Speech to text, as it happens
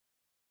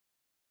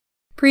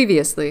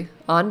Previously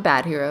on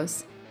Bad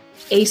Heroes.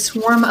 A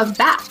swarm of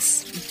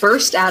bats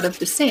burst out of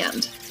the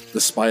sand. The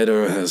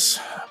spider has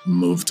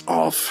moved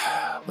off.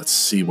 Let's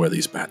see where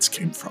these bats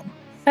came from.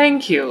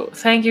 Thank you.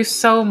 Thank you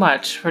so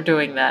much for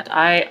doing that.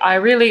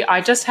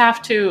 I just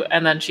have to,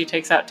 and then she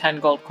takes out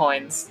 10 gold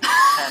coins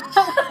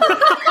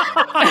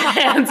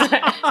and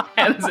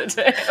hands it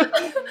to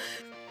him.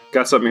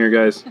 Got something here,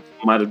 guys.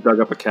 Might have dug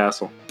up a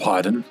castle.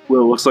 Pardon?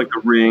 Well, it looks like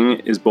the ring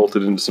is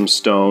bolted into some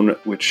stone,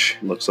 which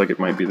looks like it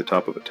might be the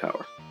top of a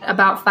tower.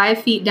 About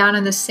 5 feet down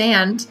in the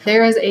sand,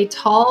 there is a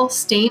tall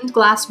stained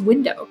glass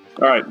window.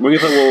 All right,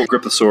 we'll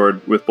grip the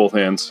sword with both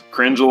hands,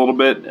 cringe a little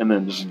bit, and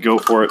then just go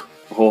for it,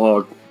 whole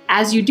hog.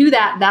 As you do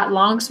that, that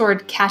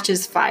longsword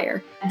catches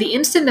fire. The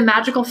instant the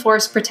magical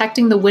force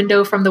protecting the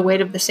window from the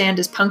weight of the sand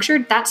is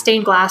punctured, that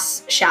stained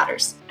glass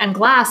shatters, and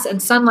glass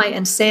and sunlight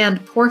and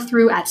sand pour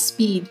through at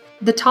speed.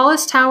 The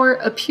tallest tower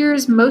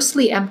appears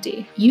mostly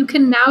empty. You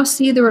can now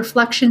see the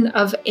reflection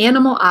of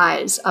animal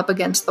eyes up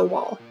against the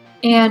wall.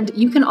 And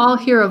you can all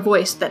hear a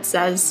voice that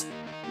says,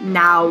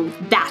 "Now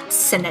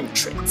that's an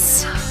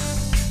entrance."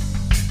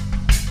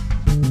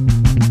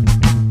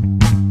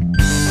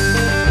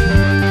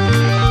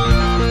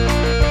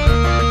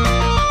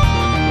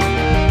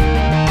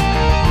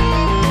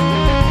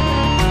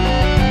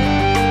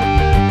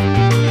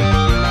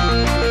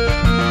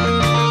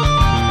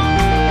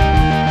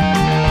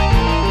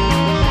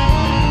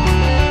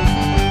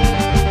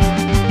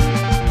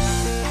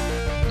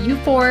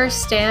 Four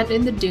stand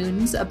in the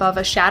dunes above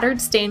a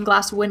shattered stained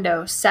glass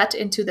window set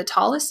into the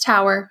tallest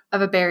tower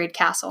of a buried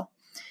castle.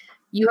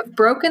 You have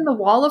broken the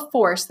wall of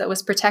force that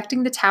was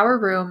protecting the tower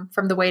room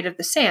from the weight of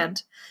the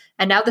sand,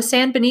 and now the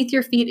sand beneath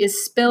your feet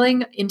is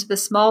spilling into the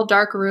small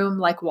dark room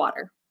like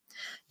water.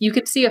 You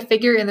can see a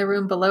figure in the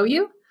room below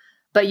you,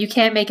 but you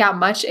can't make out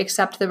much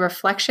except the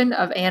reflection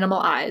of animal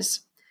eyes.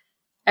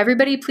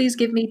 Everybody please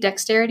give me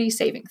dexterity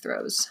saving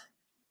throws.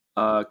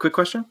 Quick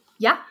question?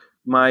 Yeah?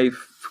 My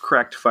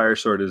cracked fire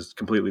sword is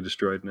completely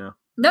destroyed now.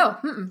 No.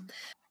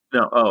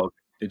 No, oh,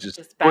 it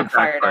just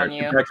backfired on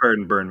you. It backfired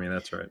and burned me,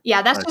 that's right.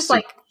 Yeah, that's just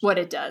like what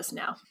it does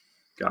now.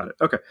 Got it.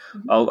 Okay.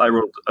 I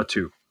rolled a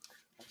 2.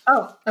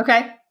 Oh,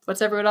 okay.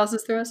 What's everyone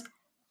else's throws?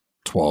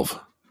 12.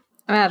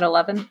 I'm at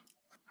 11.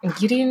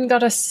 Gideon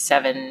got a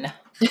 7.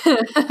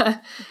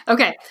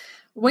 Okay.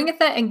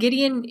 Wingatha and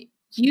Gideon,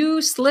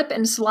 you slip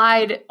and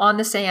slide on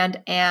the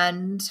sand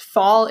and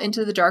fall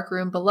into the dark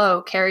room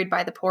below, carried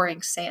by the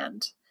pouring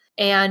sand.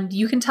 And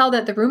you can tell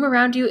that the room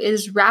around you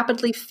is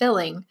rapidly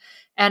filling.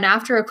 And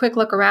after a quick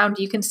look around,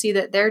 you can see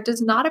that there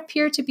does not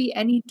appear to be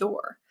any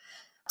door.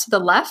 To the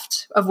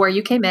left of where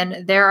you came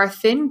in, there are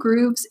thin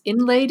grooves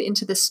inlaid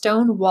into the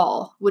stone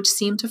wall, which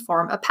seem to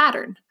form a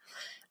pattern.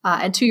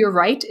 And to your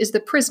right is the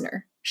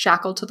prisoner,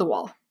 shackled to the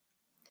wall.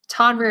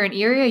 Tonrir and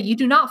Iria, you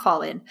do not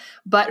fall in,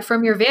 but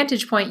from your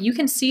vantage point, you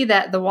can see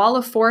that the wall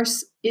of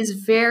force is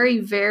very,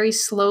 very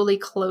slowly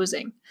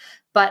closing.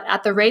 But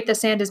at the rate the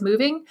sand is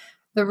moving,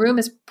 the room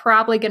is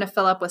probably going to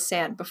fill up with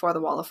sand before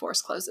the wall of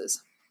force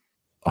closes.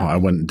 Oh, I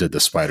went and did the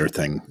spider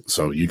thing,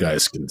 so you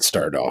guys can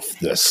start off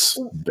this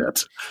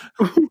bit.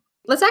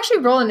 Let's actually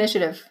roll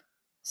initiative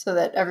so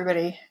that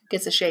everybody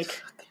gets a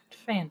shake.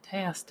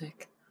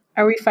 Fantastic.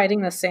 Are we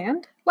fighting the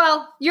sand?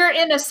 Well, you're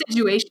in a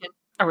situation.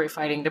 Are we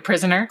fighting the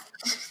prisoner?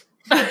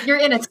 You're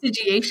in a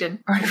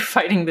situation. Are we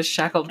fighting the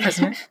shackled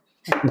prisoner?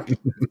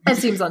 That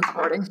seems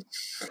unsporting.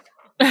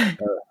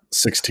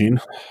 16.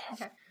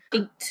 Okay.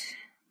 8.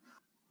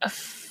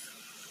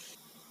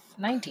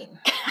 19.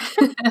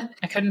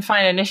 I couldn't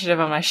find initiative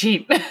on my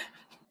sheet.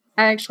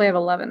 I actually have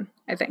 11,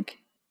 I think.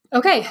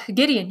 Okay,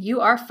 Gideon,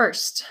 you are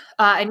first.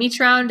 And each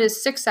round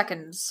is 6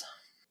 seconds.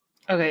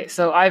 Okay,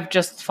 so I've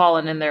just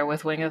fallen in there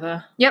with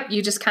Wingatha. Yep,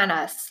 you just kind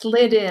of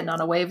slid in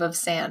on a wave of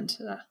sand.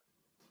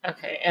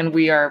 Okay, and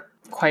we are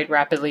quite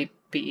rapidly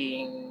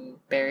being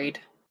buried.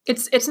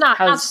 It's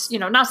not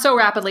so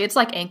rapidly. It's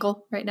like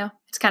ankle right now.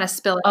 It's kind of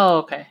spilling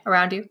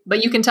around you,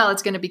 but you can tell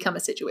it's going to become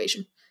a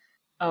situation.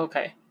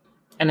 Okay.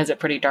 And is it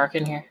pretty dark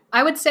in here?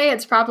 I would say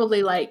it's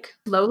probably like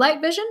low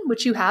light vision,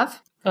 which you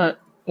have. But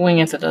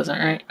Wingatha doesn't,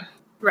 right?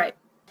 Right.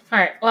 All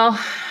right,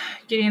 well,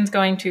 Gideon's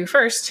going to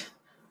first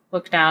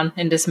look down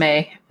in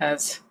dismay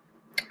as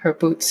her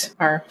boots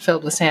are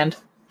filled with sand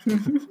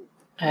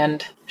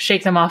and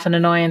shake them off in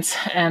annoyance,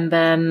 and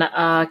then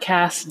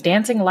cast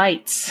Dancing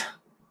Lights.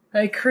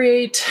 I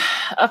create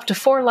up to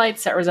 4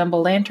 lights that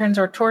resemble lanterns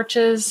or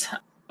torches,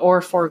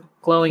 or 4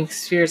 glowing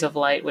spheres of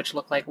light which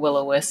look like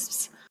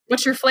will-o-wisps.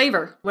 What's your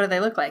flavor? What do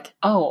they look like?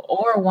 Oh,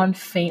 or 1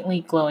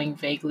 faintly glowing,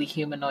 vaguely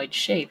humanoid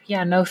shape.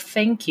 Yeah, no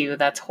thank you.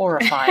 That's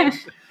horrifying.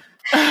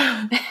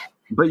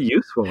 But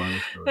useful,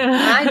 honestly.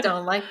 I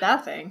don't like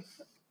that thing.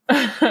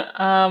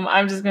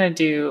 I'm just going to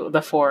do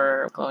the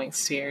 4 glowing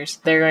spheres.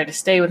 They're going to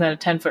stay within a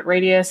 10-foot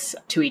radius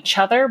to each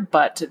other,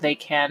 but they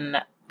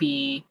can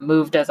be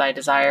moved as I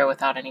desire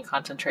without any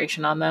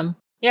concentration on them.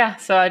 Yeah,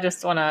 so I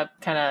just want to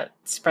kind of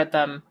spread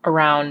them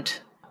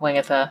around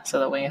Wingatha so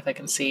that Wingatha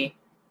can see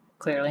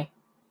clearly.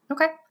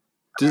 Okay.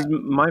 Does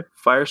my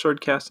fire sword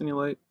cast any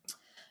light?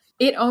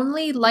 It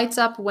only lights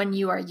up when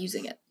you are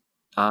using it.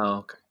 Oh,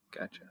 okay.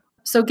 Gotcha.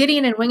 So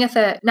Gideon and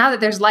Wingatha, now that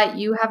there's light,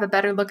 you have a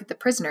better look at the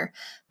prisoner.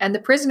 And the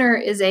prisoner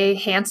is a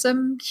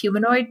handsome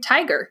humanoid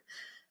tiger.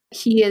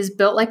 He is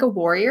built like a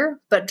warrior,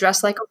 but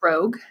dressed like a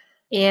rogue.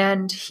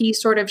 And he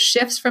sort of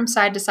shifts from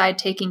side to side,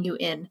 taking you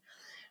in.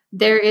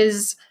 There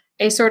is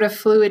a sort of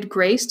fluid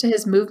grace to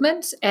his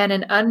movements and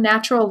an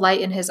unnatural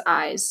light in his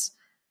eyes.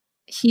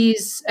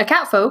 He's a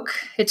catfolk,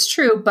 it's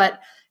true, but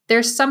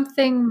there's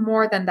something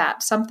more than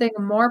that, something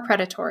more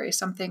predatory,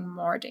 something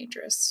more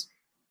dangerous.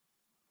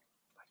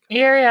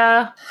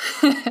 Iria.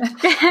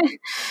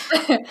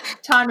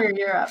 Tonrir,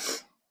 you're up.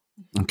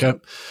 Okay.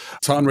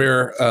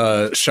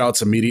 Tonrir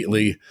shouts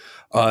immediately.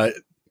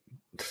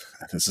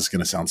 This is going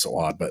to sound so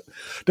odd, but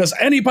does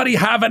anybody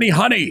have any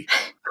honey?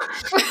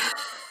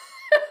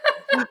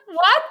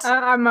 What?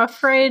 I'm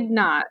afraid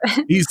not.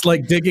 He's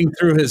like digging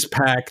through his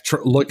pack,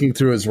 looking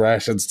through his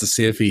rations to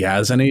see if he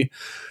has any.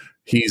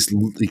 He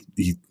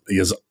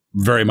is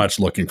very much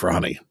looking for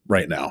honey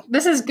right now.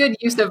 This is good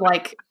use of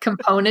like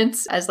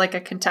components as like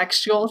a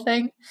contextual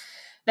thing.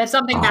 That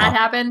something bad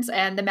happens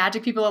and the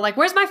magic people are like,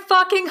 "Where's my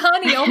fucking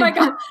honey? Oh my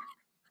god!"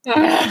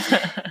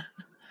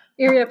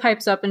 Iria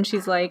pipes up and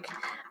she's like,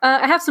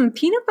 "I have some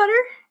peanut butter.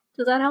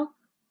 Does that help?"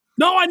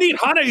 No, I need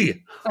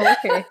honey. Oh,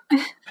 okay.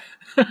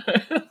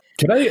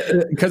 Can I?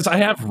 Because I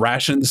have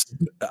rations,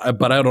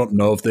 but I don't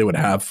know if they would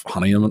have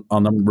honey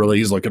on them. Really,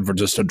 he's looking for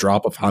just a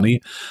drop of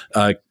honey.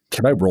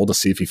 Can I roll to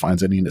see if he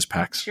finds any in his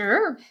packs?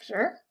 Sure.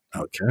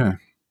 Okay.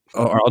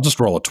 Or I'll just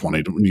roll a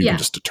 20. You can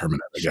just determine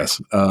it, I guess.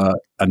 A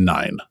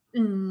 9.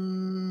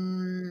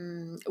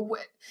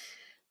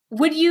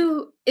 Would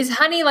you, is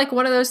honey like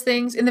one of those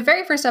things? In the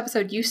very first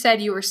episode, you said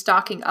you were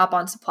stocking up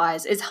on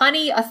supplies. Is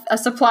honey a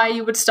supply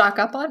you would stock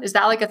up on? Is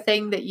that like a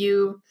thing that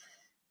you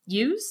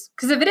use?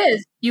 Because if it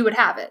is, you would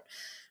have it.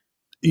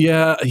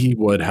 Yeah, he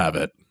would have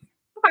it.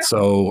 Okay.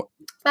 So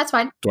that's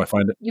fine. do I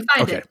find it? You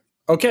find it.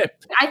 Okay.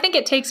 I think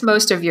it takes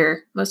most of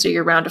your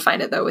round to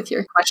find it though with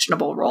your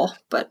questionable roll.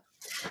 But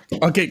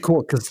okay,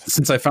 cool. Because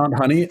since I found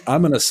honey,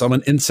 I'm gonna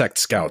summon insect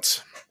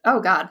scouts. oh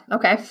god,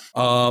 okay.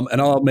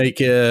 And I'll make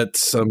it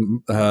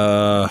some.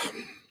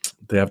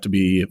 They have to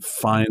be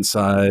fine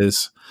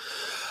size.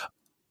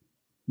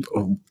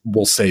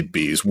 We'll say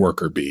bees,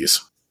 worker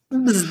bees. I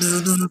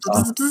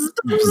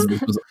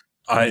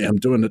am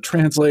doing the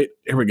translate.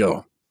 Here we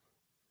go.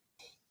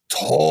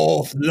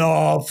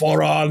 Tofna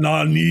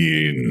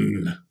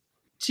forananin.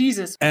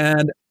 Jesus.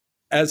 And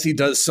as he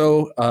does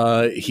so,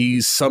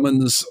 he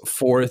summons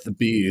forth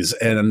bees,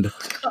 and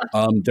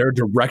their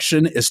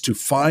direction is to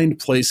find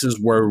places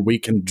where we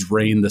can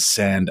drain the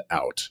sand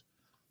out.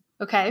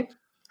 Okay.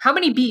 How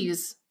many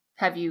bees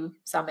have you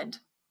summoned?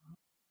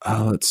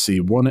 Let's see.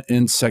 1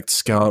 insect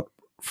scout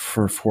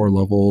for 4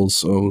 levels.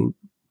 So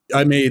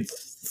I made...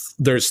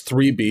 there's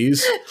 3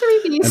 bees.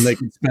 3 bees. And they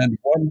can spend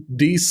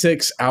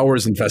 1d6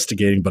 hours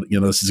investigating, but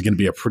this is going to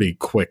be a pretty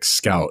quick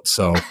scout.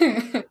 So...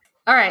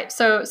 All right,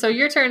 so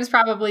your turn is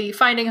probably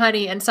finding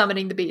honey and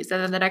summoning the bees,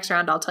 and then the next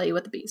round I'll tell you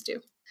what the bees do.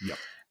 Yep.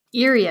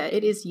 Iria,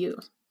 it is you.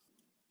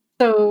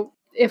 So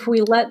if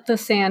we let the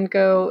sand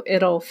go,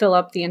 it'll fill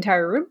up the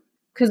entire room?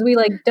 Because we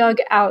dug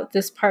out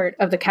this part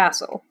of the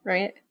castle,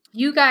 right?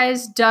 You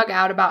guys dug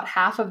out about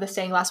half of the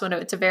stained glass window.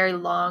 It's a very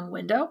long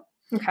window.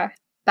 Okay.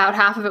 About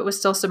half of it was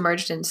still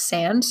submerged in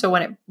sand. So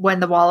when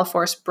the wall of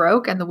force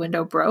broke and the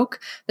window broke,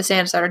 the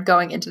sand started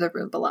going into the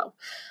room below.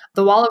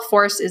 The wall of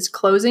force is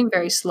closing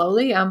very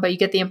slowly, but you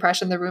get the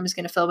impression the room is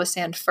going to fill with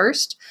sand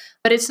first.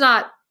 But it's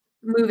not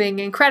moving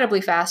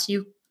incredibly fast.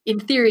 You, in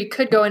theory,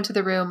 could go into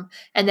the room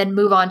and then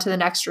move on to the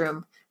next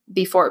room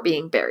before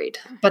being buried.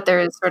 But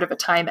there is sort of a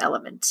time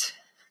element.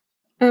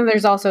 And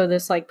there's also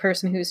this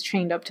person who's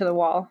chained up to the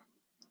wall.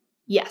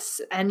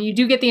 Yes, and you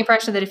do get the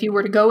impression that if you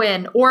were to go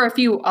in, or if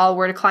you all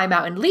were to climb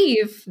out and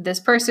leave, this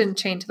person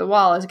chained to the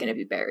wall is going to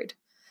be buried.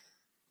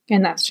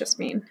 And that's just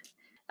mean.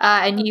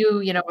 And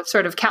you, with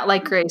sort of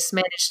cat-like grace,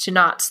 managed to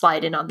not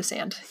slide in on the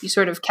sand. You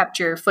sort of kept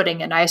your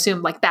footing, and I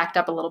assume backed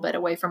up a little bit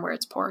away from where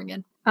it's pouring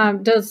in.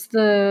 Does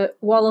the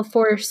wall of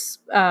force,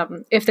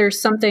 if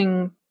there's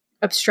something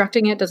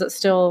obstructing it, does it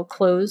still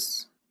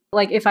close?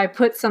 If I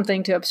put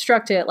something to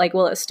obstruct it,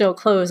 will it still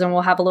close and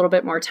we'll have a little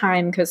bit more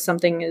time because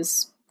something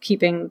is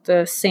keeping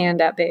the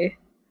sand at bay?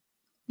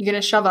 You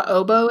gonna shove an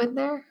oboe in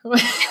there?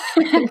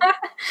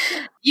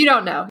 You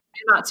don't know.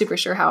 You're not super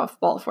sure how a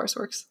wall of force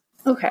works.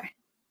 Okay.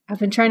 I've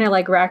been trying to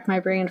rack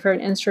my brain for an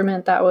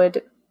instrument that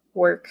would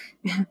work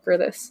for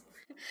this.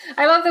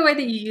 I love the way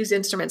that you use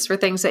instruments for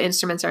things that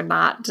instruments are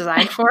not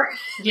designed for.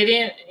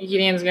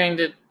 Gideon's going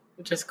to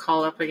just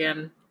call up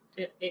again.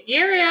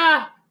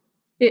 Iria!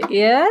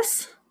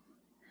 Yes?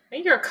 I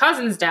think your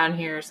cousin's down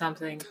here or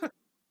something.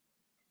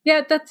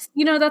 Yeah, that's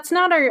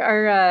not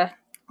our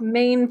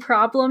main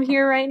problem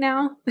here right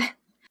now.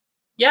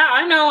 Yeah,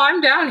 I know.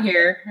 I'm down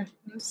here.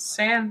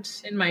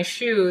 Sand in my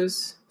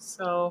shoes.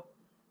 So,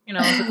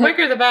 the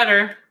quicker the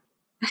better.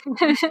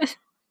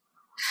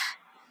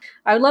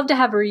 I would love to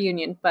have a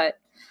reunion, but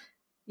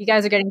you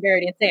guys are getting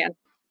buried in sand.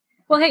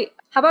 Well, hey,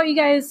 how about you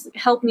guys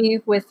help me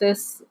with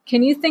this?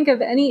 Can you think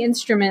of any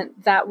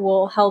instrument that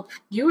will help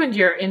you and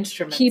your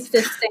instruments keep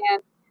this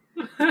sand?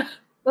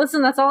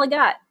 Listen, that's all I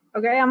got.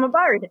 Okay, I'm a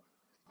bard.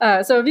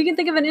 So if you can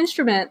think of an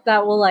instrument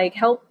that will like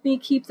help me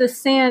keep the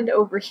sand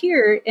over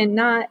here and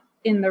not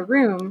in the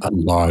room, A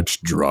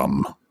large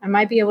drum. I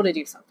might be able to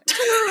do something.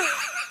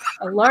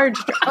 A large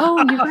drum.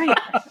 Oh, you're right.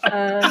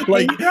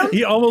 Like, hang drum?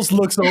 he almost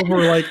looks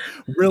over like,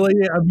 really?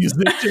 A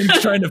musician's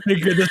trying to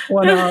figure this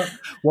one out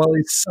while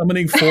he's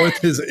summoning forth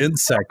his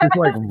insect. He's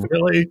like,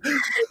 really?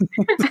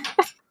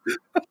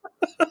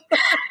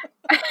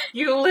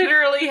 You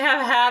literally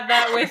have had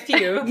that with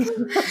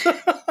you.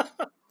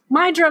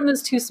 My drum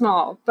is too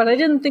small, but I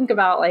didn't think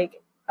about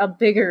like a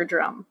bigger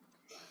drum.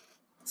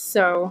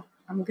 So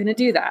I'm gonna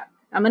do that.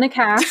 I'm gonna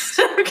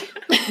cast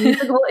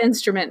musical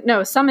instrument.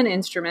 No, summon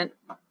instrument.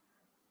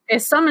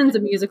 It summons a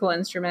musical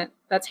instrument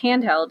that's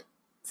handheld.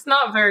 It's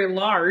not very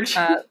large.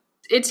 If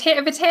it's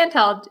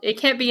handheld, it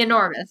can't be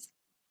enormous.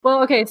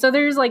 Well, okay, so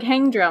there's like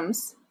hang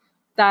drums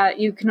that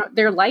you can.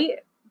 They're light,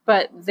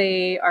 but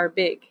they are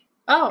big.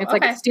 Oh, It's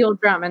like a steel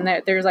drum,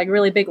 and there's like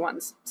really big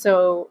ones.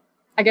 So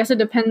I guess it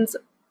depends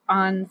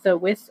on the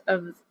width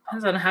of.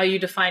 Depends on how you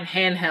define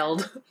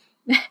handheld.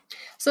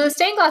 So the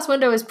stained glass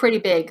window is pretty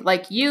big.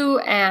 Like you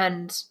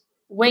and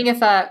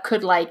Wingatha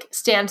could like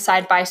stand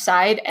side by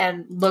side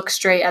and look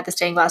straight at the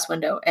stained glass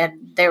window,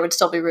 and there would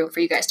still be room for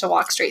you guys to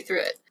walk straight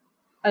through it.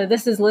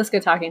 This is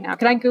Liska talking now.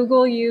 Can I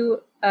Google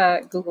you?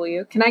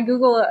 Can I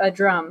Google a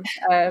drum?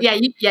 Yeah,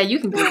 you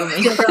can Google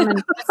me. Steel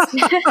drum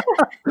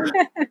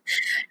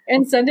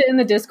and send it in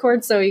the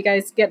Discord so you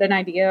guys get an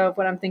idea of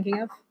what I'm thinking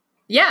of.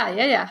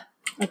 Yeah.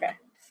 Okay.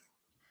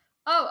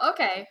 Oh,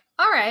 okay.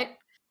 All right.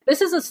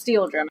 This is a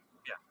steel drum.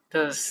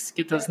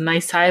 Get those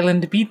nice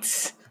island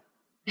beats.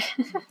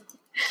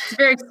 It's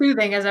very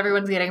soothing as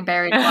everyone's getting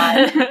buried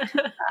alive.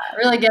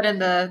 Really get in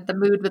the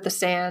mood with the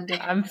sand.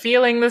 I'm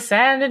feeling the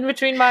sand in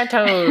between my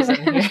toes.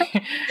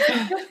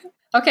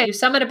 Okay, you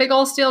summon a big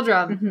old steel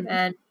drum, Mhm.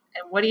 and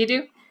what do you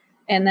do?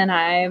 And then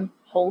I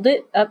hold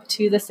it up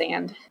to the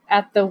sand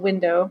at the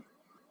window.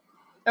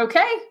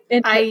 Okay,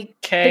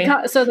 Okay.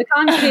 So the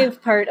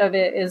concave part of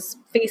it is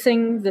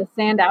facing the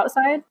sand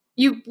outside.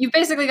 you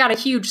basically got a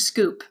huge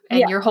scoop,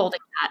 and Yeah. you're holding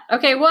that.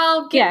 Okay,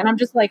 well, Yeah, and I'm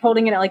just like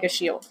holding it like a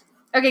shield.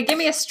 okay, give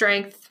me a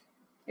strength.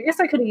 I guess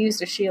I could have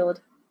used a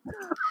shield.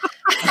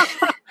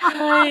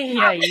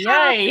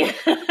 Ay.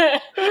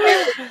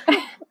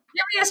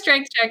 Give me a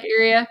strength check,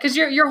 Iria, because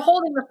you're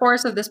holding the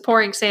force of this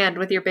pouring sand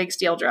with your big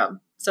steel drum.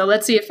 So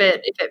let's see if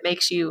it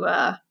makes you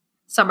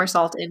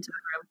somersault into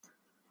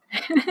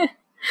the room.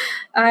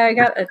 I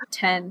got a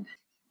 10.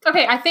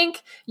 Okay, I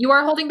think you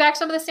are holding back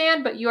some of the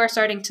sand, but you are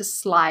starting to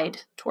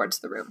slide towards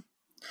the room.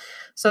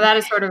 So that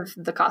is sort of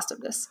the cost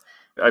of this.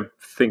 I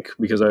think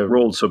because I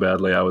rolled so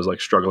badly, I was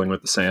like struggling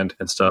with the sand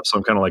and stuff. So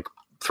I'm kind of like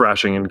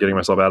thrashing and getting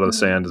myself out of the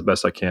sand as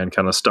best I can,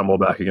 kind of stumble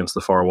back against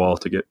the far wall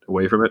to get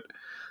away from it.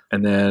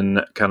 And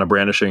then kind of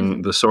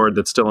brandishing the sword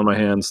that's still in my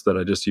hands that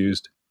I just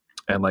used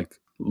and like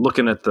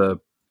looking at the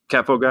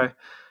catfolk guy.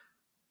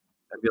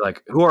 I'd be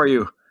like, who are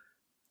you?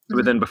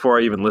 But then before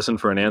I even listen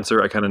for an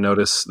answer, I kind of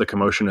notice the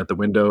commotion at the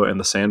window and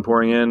the sand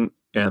pouring in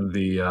and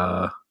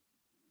the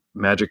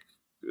magic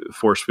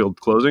force field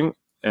closing.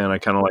 And I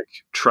kind of like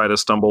try to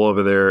stumble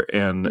over there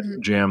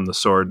and jam the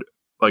sword,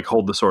 like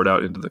hold the sword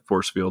out into the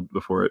force field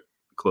before it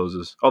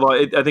closes. Although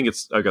I think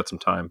I've got some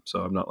time,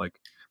 so I'm not like.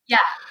 Yeah,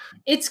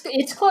 it's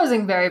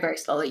closing very, very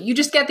slowly. You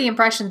just get the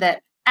impression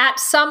that at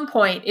some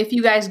point, if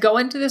you guys go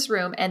into this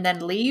room and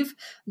then leave,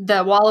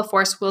 the wall of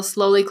force will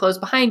slowly close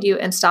behind you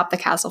and stop the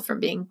castle from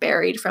being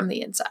buried from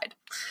the inside.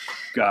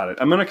 Got it.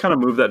 I'm going to kind of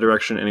move that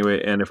direction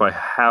anyway. And if I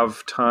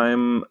have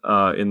time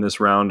in this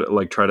round,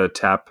 like try to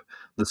tap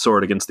the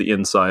sword against the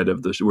inside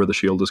of where the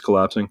shield is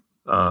collapsing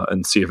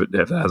and see if it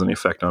has any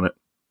effect on it.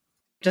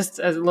 Just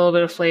as a little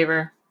bit of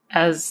flavor,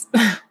 as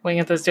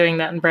Wingatha's doing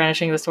that and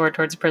brandishing the sword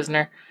towards the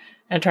prisoner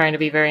and trying to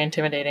be very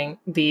intimidating,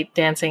 the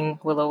dancing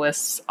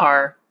will-o-wisps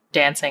are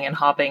dancing and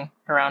hopping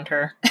around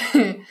her,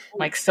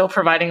 like still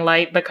providing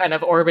light, but kind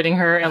of orbiting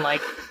her and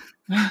like.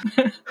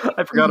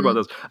 I forgot about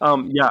those.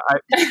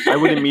 I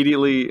would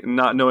immediately,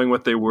 not knowing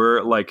what they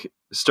were, like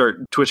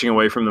start twitching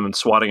away from them and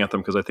swatting at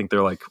them because I think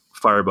they're like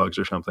firebugs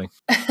or something.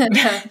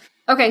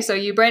 Okay, so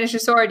you brandish your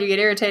sword, you get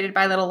irritated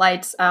by little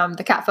lights.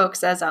 The catfolk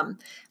says,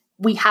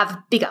 we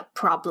have bigger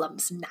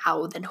problems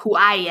now than who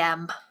I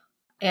am.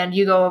 And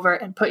you go over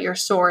and put your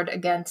sword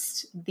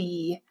against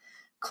the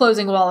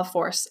closing wall of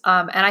force.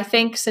 And I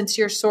think since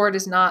your sword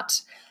is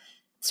not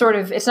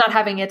it's not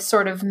having its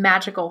sort of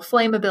magical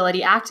flame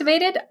ability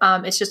activated,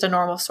 it's just a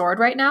normal sword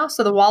right now.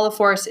 So the wall of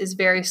force is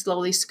very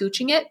slowly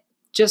scooching it,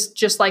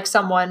 just like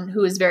someone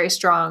who is very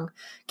strong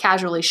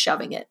casually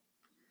shoving it.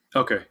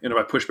 Okay, and if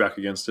I push back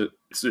against it,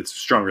 it's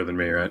stronger than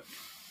me, right?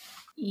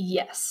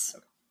 Yes.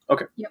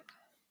 Okay. Yep.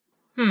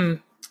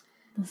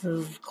 This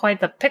is quite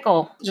the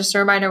pickle. Just a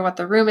reminder what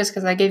the room is,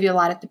 because I gave you a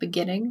lot at the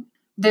beginning.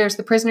 There's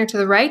the prisoner to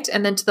the right,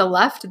 and then to the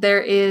left,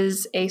 there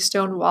is a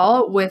stone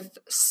wall with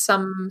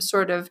some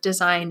sort of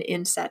design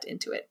inset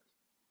into it.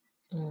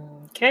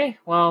 Okay,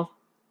 well,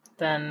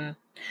 then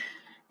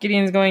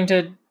Gideon's going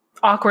to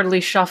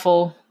awkwardly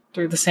shuffle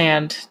through the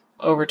sand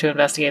over to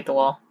investigate the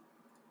wall.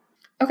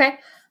 Okay.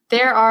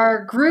 There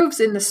are grooves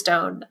in the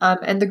stone,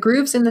 and the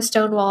grooves in the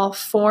stone wall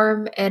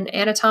form an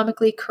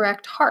anatomically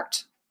correct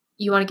heart.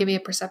 You want to give me a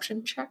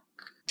perception check?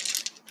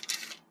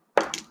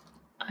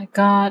 I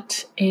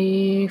got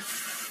a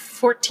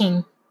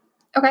 14.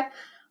 Okay.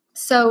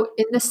 So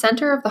in the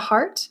center of the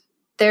heart,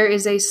 there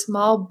is a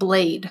small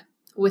blade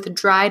with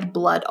dried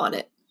blood on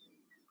it.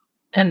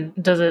 And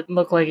does it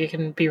look like it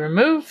can be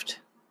removed?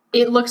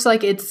 It looks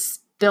like it's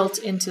built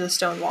into the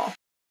stone wall.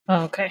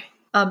 Oh, okay.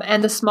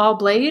 And the small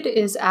blade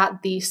is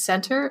at the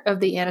center of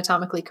the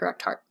anatomically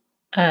correct heart.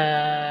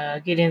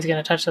 Gideon's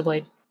going to touch the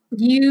blade.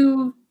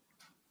 You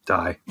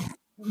Die.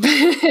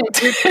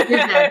 you're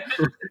dead.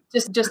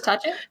 Just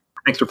touch it.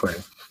 Thanks for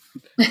playing.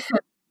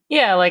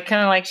 Yeah, like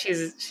kind of like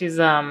she's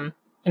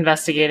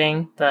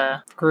investigating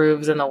the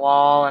grooves in the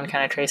wall and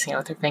kind of tracing it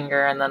with her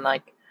finger, and then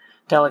like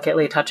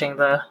delicately touching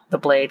the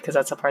blade because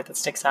that's the part that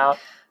sticks out.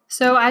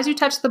 So as you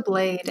touch the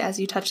blade, as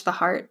you touch the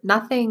heart,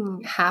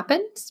 nothing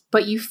happens,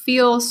 but you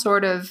feel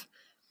sort of,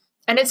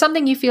 and it's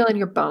something you feel in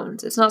your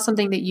bones. It's not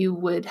something that you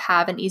would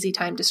have an easy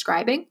time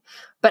describing,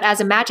 but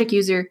as a magic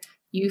user,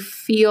 you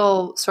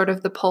feel sort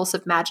of the pulse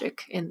of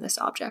magic in this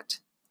object.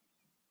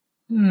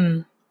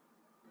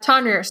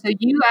 Tanrir, so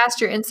you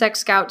asked your insect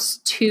scouts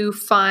to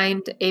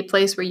find a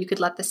place where you could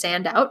let the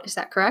sand out. Is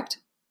that correct?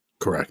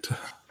 Correct.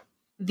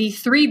 The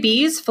 3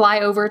 bees fly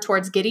over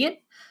towards Gideon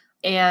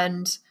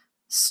and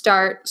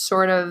start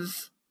sort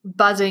of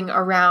buzzing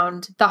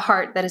around the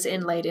heart that is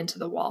inlaid into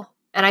the wall.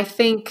 And I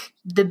think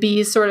the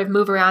bees sort of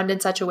move around in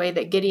such a way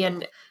that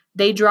Gideon,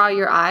 they draw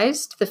your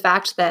eyes to the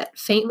fact that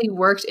faintly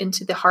worked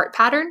into the heart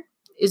pattern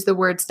is the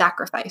word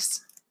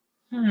sacrifice.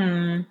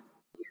 Okay,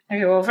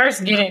 well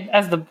first Gideon,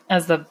 as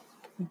the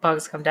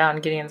bugs come down,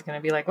 Gideon's going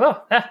to be like,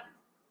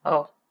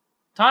 oh,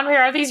 Tanrir,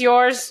 are these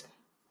yours?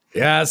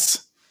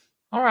 Yes.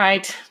 All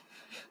right.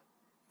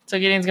 So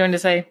Gideon's going to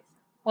say,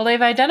 well,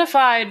 they've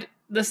identified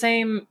the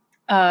same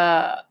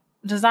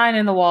design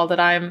in the wall that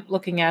I'm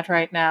looking at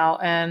right now,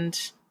 and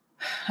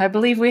I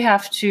believe we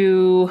have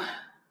to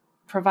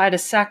provide a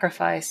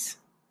sacrifice.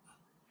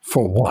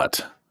 For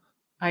what?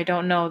 I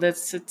don't know.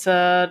 It's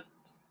a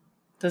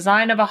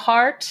design of a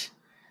heart.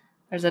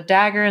 There's a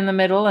dagger in the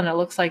middle, and it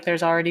looks like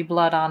there's already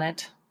blood on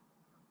it.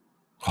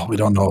 Well, we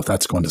don't know if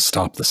that's going to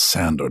stop the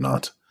sand or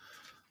not.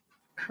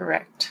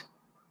 Correct.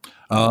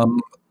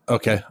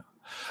 Okay.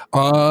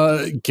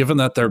 Given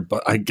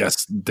that I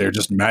guess they're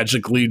just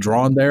magically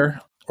drawn there,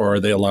 or are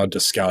they allowed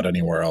to scout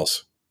anywhere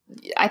else?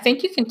 I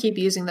think you can keep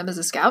using them as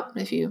a scout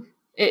if you.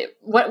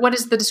 What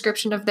is the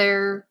description of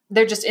their?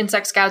 They're just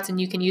insect scouts, and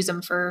you can use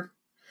them for.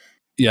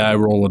 Yeah, I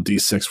roll a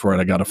d6 for it.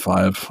 I got a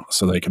 5,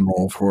 so they can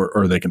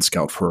they can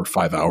scout for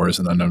 5 hours,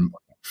 and then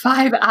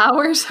 5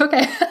 hours.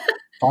 Okay. 5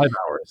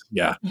 hours.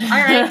 Yeah. All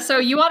right. So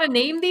you want to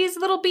name these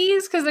little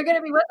bees because they're going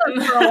to be with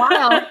us for a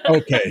while.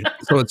 Okay,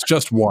 so it's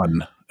just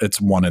one. It's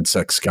one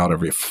insect scout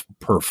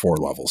per 4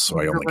 levels, so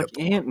I only Like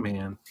get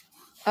Ant-Man.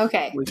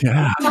 Okay.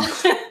 Yeah.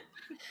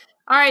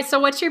 All right. So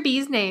what's your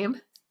bee's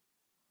name?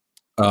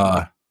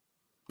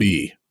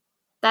 B.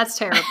 That's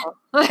terrible.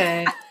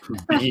 Okay.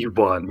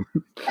 B1.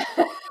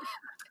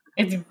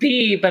 It's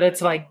B, but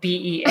it's like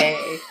BEA.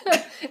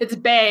 It's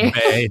Bay.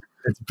 Bay.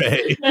 It's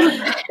Bay.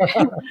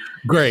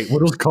 Great.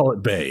 We'll just call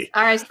it Bay.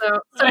 All right. So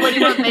what do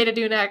you want Bay to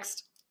do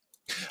next?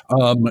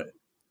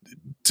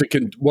 So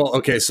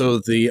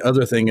the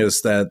other thing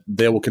is that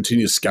they will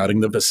continue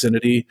scouting the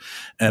vicinity,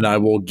 and I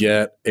will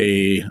get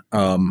each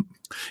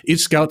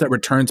scout that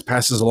returns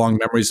passes along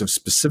memories of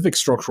specific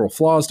structural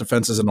flaws,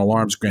 defenses, and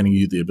alarms, granting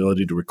you the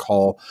ability to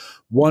recall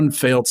 1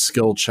 failed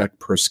skill check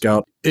per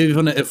scout.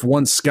 Even if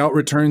 1 scout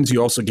returns,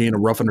 you also gain a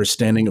rough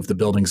understanding of the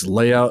building's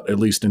layout, at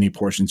least any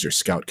portions your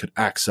scout could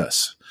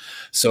access.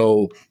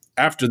 So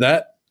after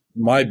that,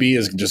 my bee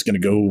is just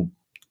going to go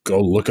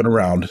looking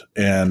around,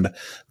 and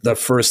the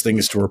first thing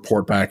is to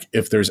report back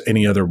if there's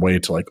any other way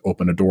to like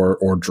open a door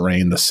or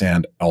drain the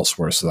sand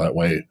elsewhere, so that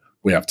way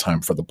we have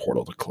time for the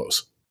portal to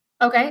close.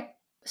 Okay.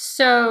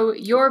 So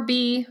your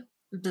bee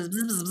all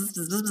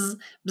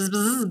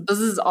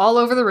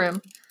over the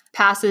room,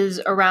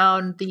 passes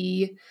around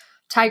the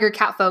tiger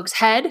cat folk's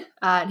head,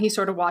 and he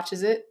sort of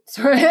watches it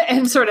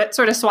and sort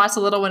of swats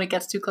a little when it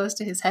gets too close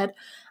to his head,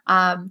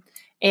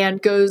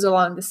 and goes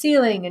along the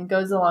ceiling and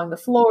goes along the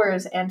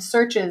floors and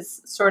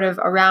searches sort of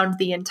around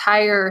the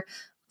entire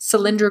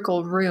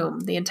cylindrical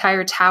room, the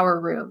entire tower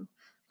room,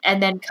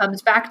 and then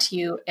comes back to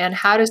you. And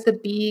how does the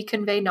bee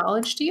convey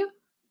knowledge to you?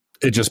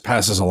 It just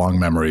passes along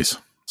memories.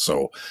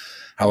 So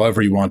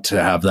however you want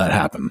to have that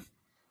happen.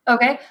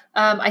 Okay.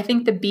 I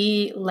think the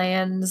bee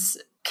lands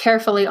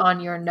carefully on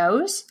your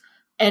nose,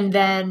 and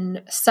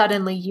then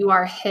suddenly you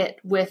are hit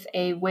with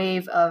a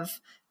wave of,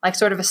 like,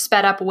 sort of a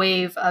sped up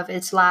wave of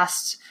its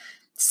last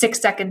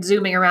 6 seconds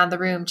zooming around the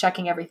room,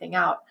 checking everything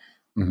out.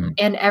 Mm-hmm.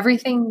 And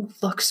everything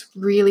looks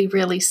really,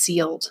 really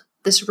sealed.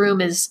 This room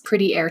is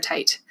pretty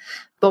airtight.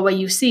 But what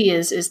you see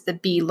is the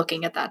bee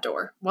looking at that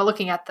door. Well,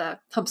 looking at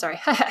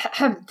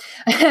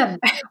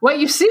what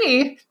you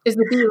see is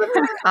the bee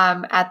looking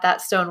at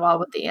that stone wall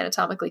with the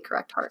anatomically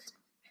correct heart.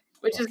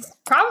 which is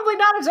probably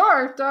not a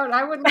door.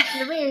 I wouldn't listen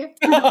to me.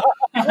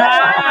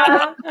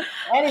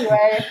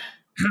 Anyway,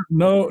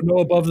 No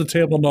above the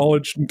table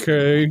knowledge.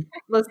 Okay.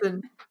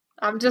 listen,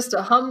 I'm just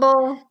a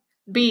humble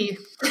bee.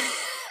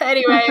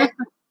 Anyway,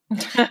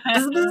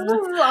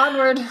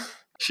 onward.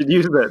 Should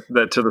use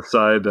that to the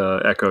side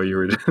echo you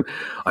were.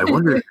 I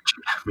wonder if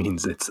that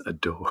means it's a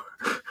door.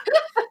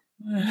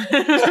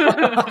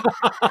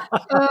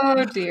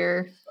 Oh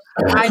dear,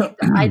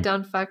 I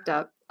done fucked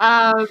up.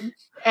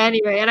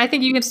 Anyway, and I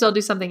think you can still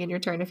do something in your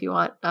turn if you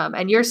want.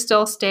 And you're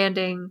still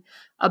standing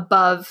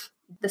above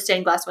the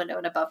stained glass window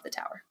and above the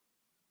tower.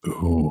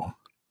 Ooh.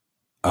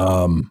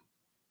 Oh,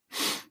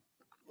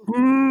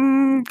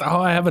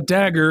 I have a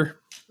dagger.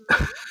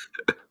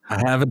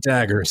 I have a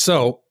dagger.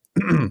 So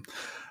I'm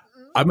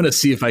going to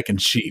see if I can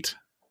cheat.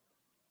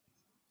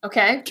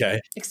 Okay. Okay.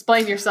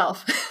 Explain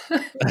yourself.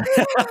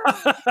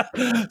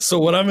 So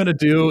what I'm going to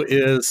do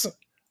is,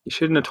 You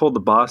shouldn't have told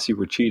the boss you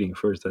were cheating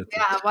first.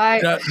 Yeah,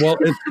 why? well,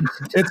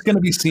 it's going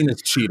to be seen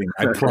as cheating.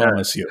 I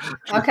promise you.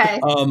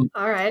 Okay. All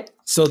right.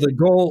 So the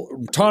goal,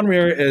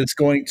 Tonrir is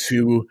going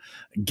to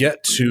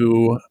get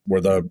to where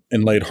the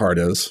inlaid heart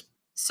is.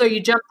 So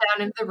you jump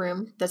down into the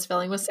room that's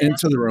filling with sand.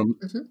 Into the room.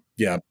 Mhm.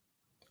 Yeah.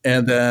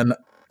 And then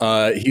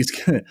he's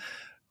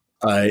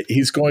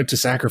going to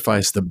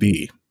sacrifice the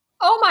bee.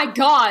 Oh my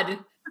god!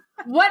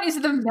 What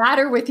is the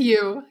matter with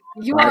you?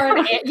 You are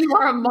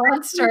a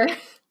monster.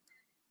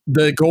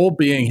 The goal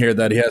being here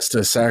that he has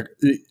to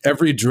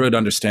every druid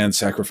understands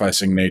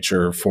sacrificing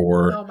nature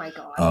for Oh my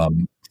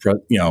god. for,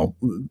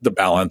 the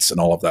balance and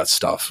all of that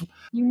stuff.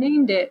 You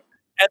named it.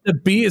 And the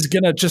bee is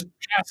gonna just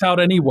pass out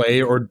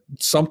anyway or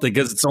something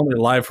because it's only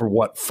alive for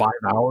 5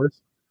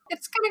 hours.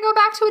 It's gonna go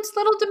back to its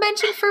little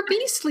dimension for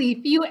bee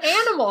sleep, you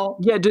animal.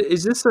 Yeah,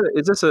 is this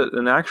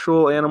an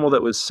actual animal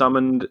that was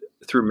summoned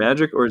through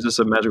magic, or is this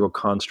a magical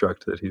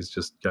construct that he's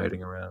just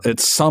guiding around? It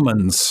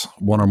summons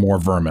one or more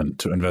vermin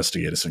to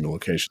investigate a single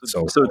location.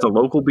 So it's a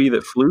local bee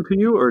that flew to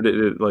you, or did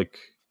it like?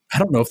 I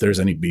don't know if there's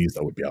any bees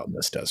that would be out in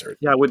this desert.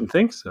 Yeah, I wouldn't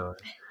think so.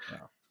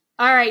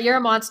 All right, you're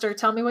a monster.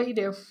 Tell me what you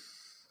do.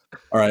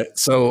 All right,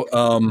 so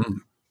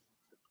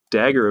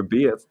dagger a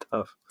bee, that's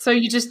tough. So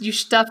you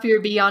stuff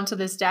your bee onto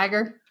this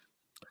dagger?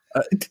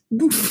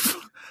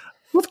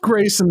 With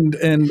grace and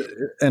so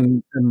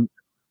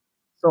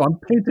I'm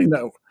painting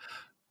that.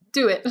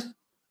 Do it.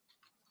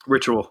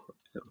 Ritual.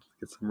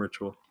 Get some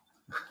ritual.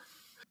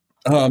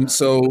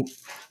 So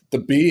the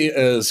bee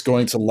is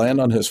going to land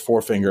on his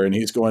forefinger, and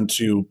he's going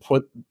to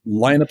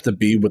line up the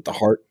bee with the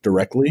heart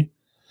directly,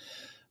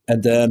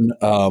 and then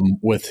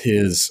with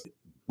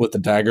the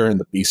dagger and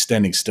the bee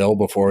standing still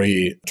before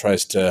he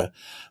tries to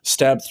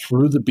stab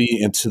through the bee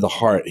into the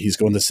heart, he's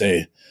going to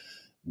say,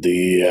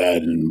 "The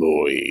end,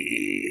 boy,"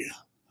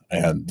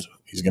 and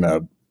he's going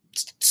to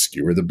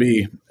skewer the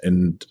bee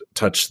and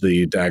touch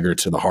the dagger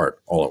to the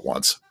heart all at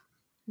once.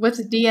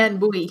 What's DN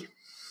buoy?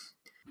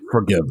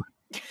 Forgive.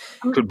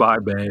 Goodbye,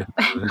 babe.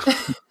 I'm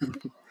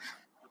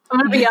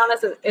going to be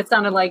honest, it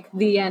sounded like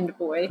the end,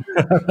 boy.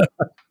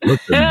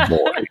 Listen,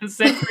 boy.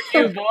 Same for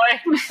you, boy.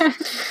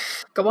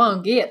 Go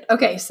on, get.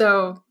 Okay,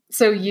 so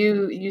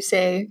you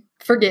say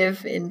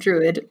forgive in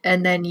Druid,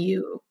 and then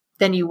you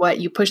what?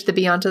 You push the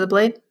bee onto the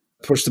blade?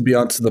 Push the bee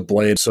onto the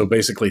blade. So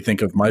basically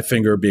think of my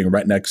finger being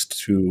right next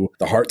to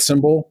the heart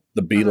symbol,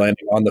 the bee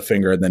landing on the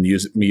finger, and then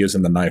me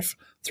using the knife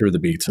through the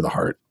bee to the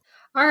heart.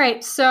 All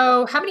right,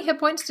 so how many hit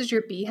points does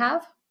your bee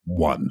have?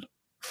 1.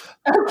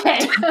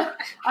 Okay.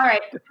 All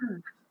right.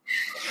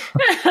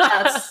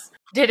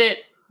 Did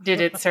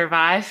it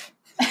survive?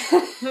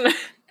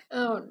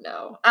 Oh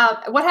no.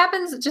 What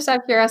happens, just out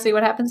of curiosity,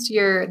 what happens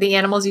to the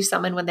animals you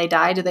summon when they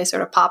die? Do they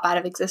sort of pop out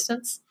of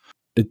existence?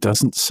 It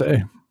doesn't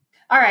say.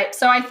 All right,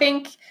 so I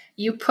think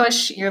you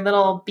push your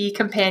little bee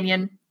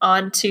companion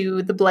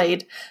onto the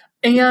blade,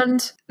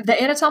 and the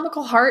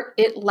anatomical heart,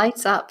 it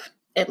lights up.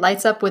 It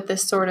lights up with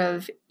this sort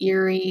of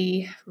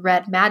eerie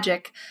red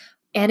magic,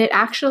 and it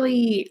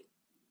actually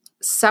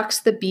sucks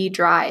the bee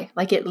dry,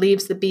 like it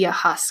leaves the bee a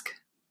husk,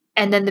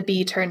 and then the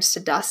bee turns to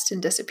dust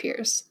and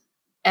disappears,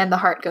 and the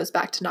heart goes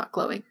back to not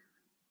glowing.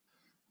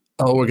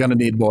 Oh, we're going to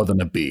need more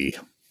than a bee.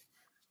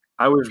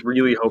 I was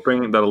really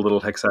hoping that a little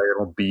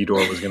hexagonal bee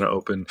door was going to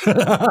open.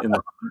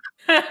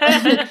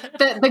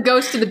 The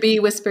ghost of the bee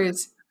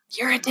whispers,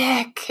 "You're a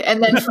dick,"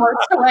 and then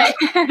floats away.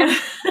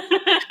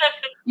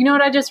 You know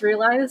what I just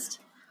realized?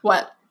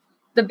 What?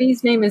 The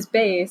bee's name is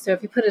Bay, so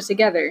if you put it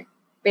together,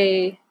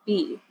 Bay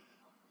Bee.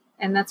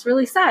 And that's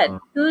really sad.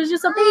 It was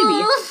just a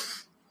baby.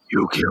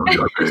 You killed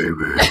your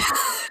baby.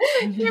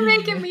 You're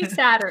making me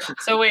sadder.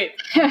 So wait,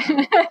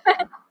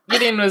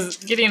 Gideon was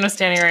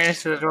standing right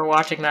next to the door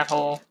watching that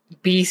whole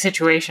bee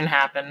situation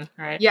happen,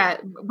 right?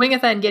 Yeah,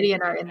 Wingatha and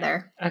Gideon are in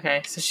there.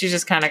 Okay, so she's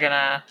just kind of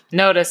gonna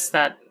notice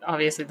that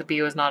obviously the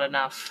bee was not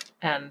enough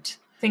and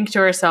think to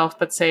herself,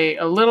 but say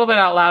a little bit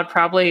out loud,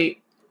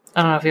 probably,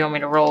 I don't know if you want me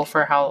to roll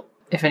for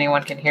if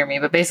anyone can hear me,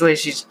 but basically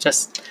she's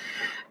just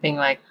being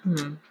like,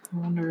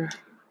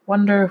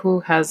 wonder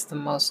who has the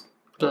most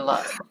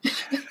blood.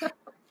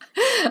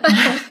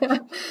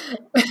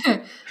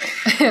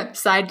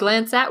 Side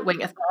glance at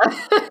Wingatha.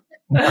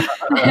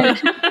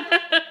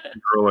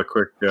 Roll a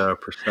quick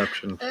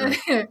perception thing.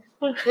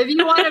 If you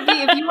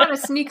want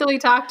to sneakily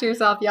talk to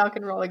yourself, y'all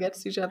can roll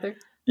against each other.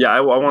 Yeah, I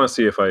want to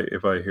see if I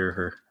hear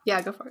her.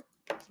 Yeah, go for it.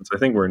 Since I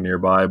think we're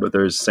nearby, but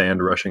there's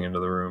sand rushing into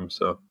the room,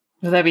 so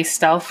Would that be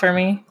stealth for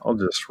me? I'll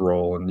just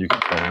roll and you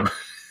can tell me.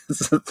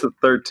 It's a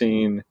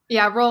 13.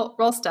 Yeah,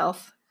 roll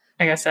stealth.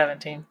 I got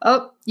 17.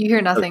 Oh, you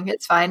hear nothing.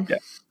 It's fine. Yeah.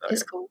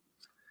 It's cool.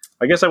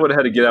 I guess I would have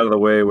had to get out of the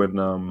way when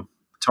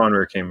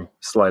Tonrir came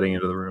sliding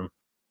into the room.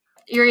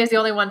 Yuri is the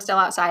only one still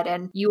outside,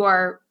 and you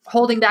are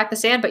holding back the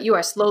sand, but you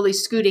are slowly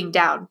scooting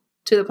down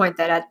to the point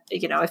that,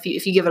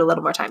 if you give it a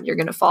little more time, you're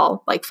going to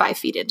fall like 5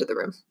 feet into the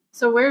room.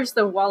 So where's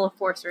the wall of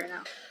force right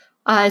now?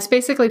 It's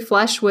basically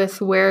flush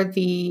with where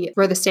the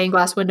stained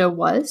glass window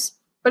was.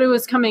 But it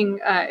was coming.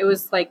 It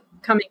was like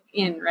coming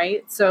in,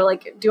 right? So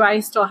like, do I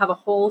still have a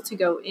hole to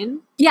go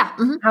in? Yeah.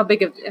 Mm-hmm. How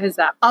big is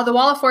that? The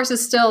wall of force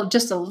is still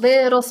just a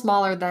little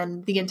smaller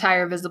than the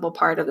entire visible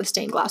part of the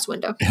stained glass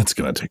window. It's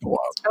going to take a while.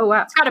 Oh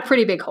wow, It's got a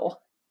pretty big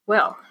hole.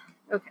 Well,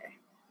 okay.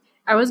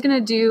 I was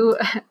gonna do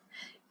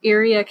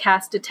area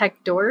cast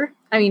detect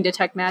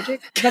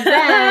magic. But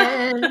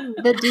then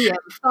the DM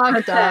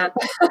fucked up.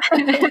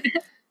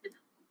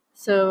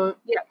 So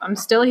yeah, I'm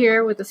still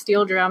here with the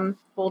steel drum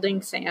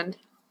holding sand.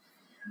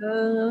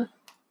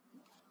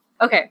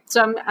 Okay,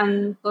 so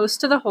I'm close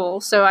to the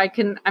hole, so I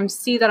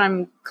see that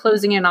I'm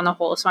closing in on the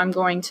hole, so I'm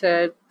going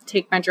to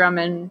take my drum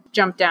and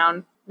jump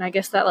down. And I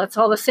guess that lets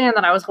all the sand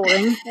that I was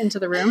holding into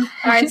the room.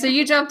 All right, so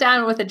you jump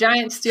down with a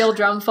giant steel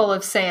drum full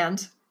of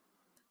sand.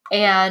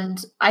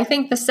 And I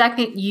think the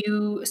second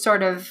you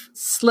sort of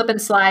slip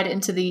and slide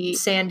into the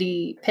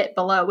sandy pit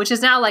below, which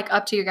is now like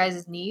up to your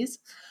guys' knees,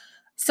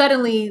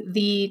 suddenly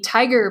the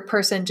tiger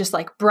person just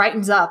like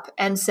brightens up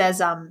and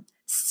says,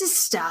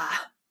 sister,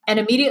 and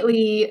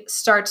immediately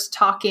starts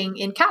talking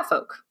in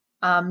catfolk,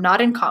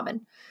 not in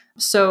common.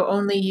 So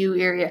only you,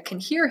 Iria, can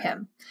hear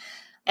him.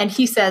 And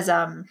he says,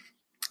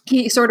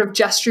 he sort of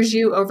gestures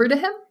you over to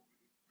him.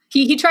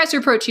 He tries to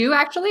approach you,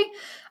 actually,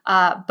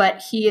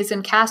 but he is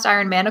in cast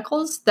iron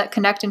manacles that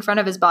connect in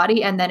front of his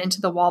body and then into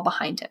the wall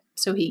behind him.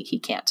 So he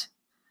can't.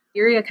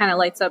 Iria kind of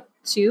lights up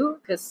too,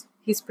 because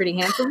he's pretty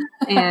handsome.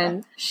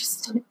 And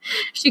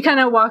she kind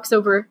of walks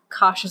over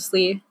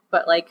cautiously,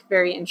 but like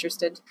very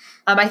interested.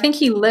 I think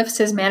he lifts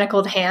his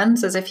manacled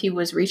hands as if he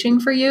was reaching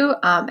for you,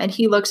 and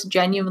he looks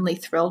genuinely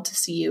thrilled to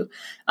see you.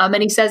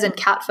 And he says in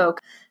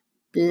catfolk,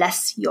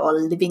 "Bless your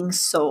living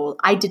soul.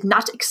 I did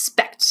not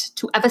expect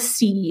to ever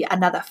see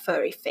another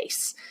furry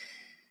face.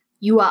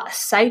 You are a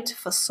sight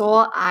for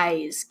sore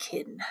eyes,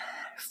 kin.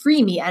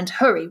 Free me and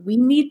hurry. We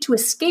need to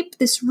escape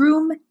this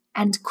room,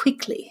 and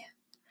quickly."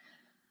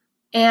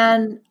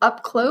 And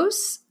up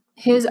close,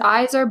 his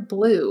eyes are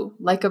blue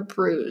like a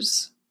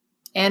bruise.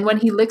 And when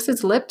he licks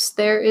his lips,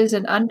 there is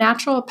an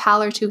unnatural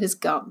pallor to his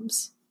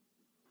gums.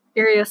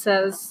 Iria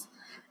says,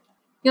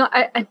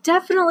 I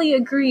definitely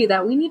agree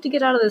that we need to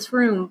get out of this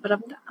room, but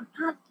I'm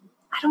not,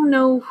 I don't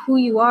know who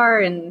you are,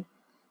 and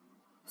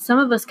some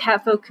of us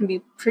catfolk can be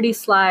pretty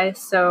sly,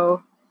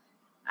 so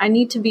I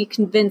need to be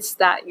convinced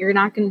that you're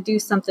not going to do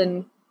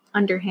something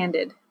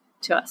underhanded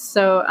to us.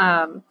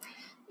 So,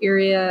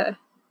 Iria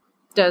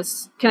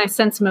can I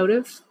sense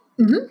motive?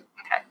 Mm-hmm.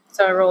 Okay,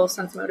 so I roll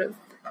sense motive,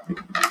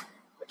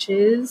 which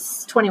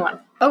is 21.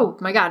 Oh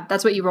my god,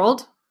 that's what you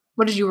rolled?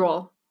 What did you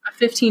roll? A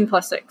 15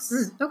 plus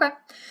 6. Okay.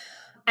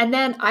 And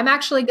then I'm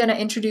actually going to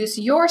introduce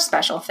your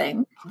special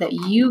thing that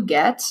you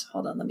get.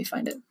 Hold on, let me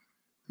find it.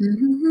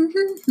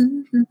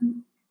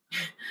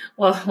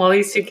 Well, while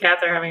these two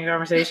cats are having a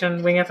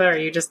conversation, Wingatha, are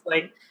you just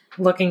like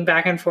looking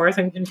back and forth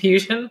in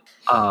confusion?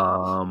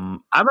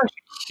 I'm actually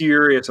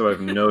curious if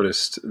I've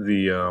noticed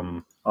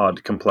the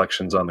odd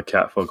complexions on the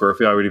catfolk, or if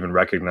I would even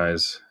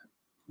recognize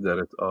that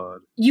it's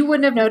odd. You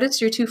wouldn't have noticed.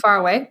 You're too far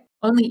away.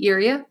 Only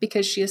Iria,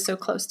 because she is so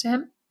close to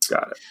him.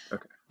 Got it.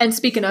 Okay. And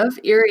speaking of,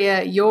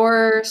 Iria,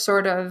 your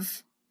sort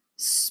of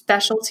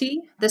specialty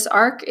this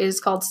arc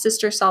is called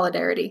Sister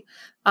Solidarity.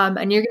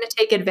 And you're going to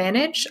take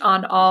advantage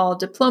on all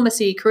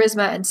diplomacy,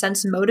 charisma, and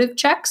sense motive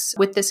checks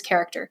with this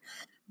character.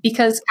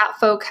 Because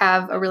catfolk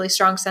have a really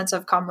strong sense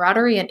of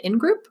camaraderie and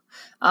in-group,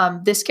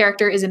 this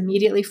character is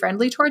immediately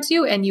friendly towards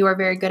you, and you are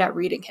very good at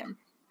reading him.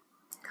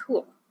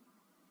 Cool.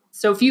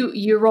 So if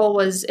your roll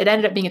it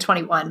ended up being a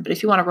 21, but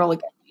if you want to roll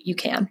again, you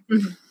can.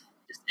 Mm-hmm.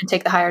 And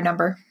take the higher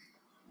number.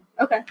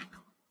 Okay.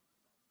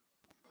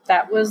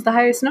 That was the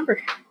highest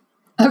number.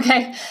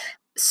 Okay.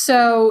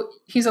 So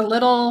he's a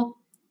little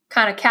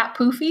kind of cat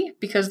poofy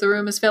because the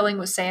room is filling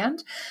with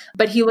sand,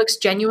 but he looks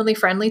genuinely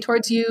friendly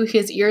towards you.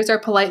 His ears are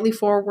politely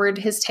forward.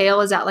 His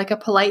tail is at like a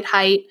polite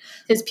height.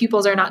 His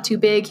pupils are not too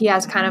big. He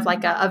has kind of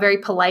like a very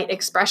polite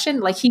expression.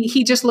 Like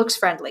he just looks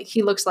friendly.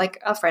 He looks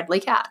like a friendly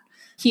cat.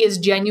 He is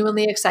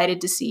genuinely excited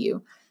to see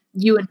you.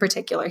 You in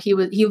particular. He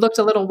looked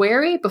a little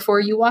wary before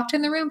you walked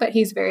in the room, but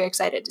he's very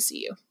excited to see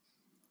you.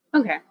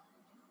 Okay.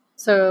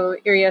 So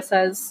Iria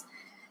says,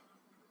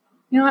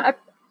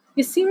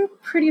 you seem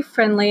pretty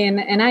friendly,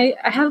 and I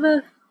have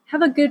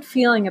a good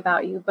feeling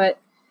about you, but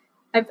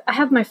I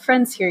have my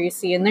friends here, you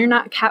see, and they're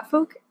not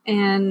catfolk,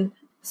 and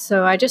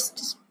so I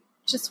just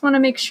want to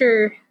make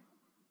sure.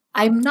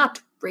 I'm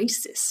not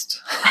racist.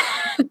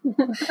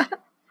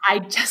 I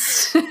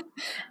just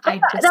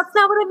That's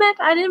not what I meant.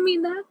 I didn't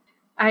mean that.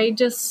 I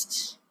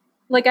just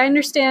I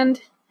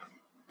understand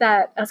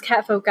that us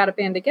catfolk got to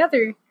band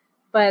together,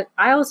 but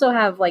I also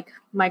have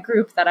my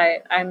group that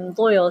I'm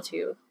loyal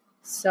to.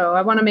 So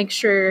I want to make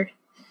sure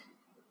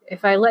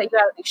if I let you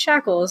out of these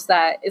shackles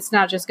that it's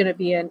not just going to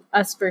be an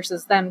us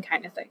versus them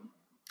kind of thing.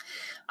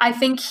 I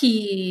think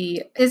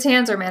his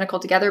hands are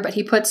manacled together, but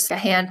he puts a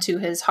hand to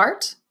his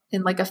heart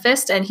in a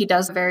fist, and he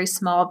does a very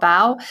small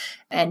bow,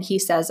 and he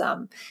says,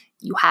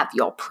 you have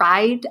your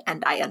pride,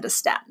 and I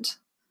understand.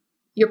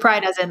 Your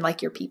pride as in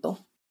your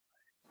people.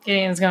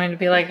 Gideon's going to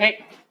be like,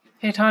 hey,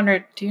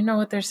 Tondra, do you know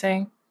what they're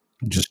saying?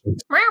 Just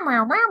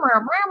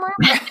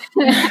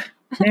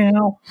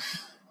No.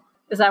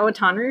 Is that what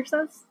Tonner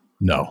says?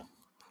 no.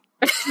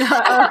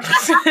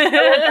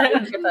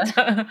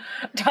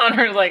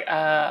 Donner's like,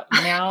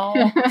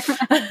 meow.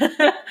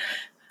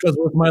 Because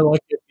with my luck,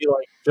 it'd be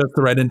just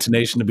the right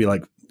intonation to be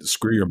like,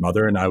 screw your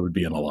mother, and I would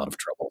be in a lot of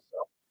trouble.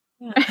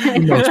 So he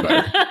knows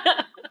better.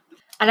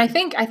 And I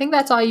think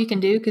that's all you can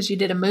do because you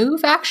did a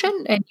move action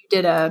and you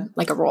did a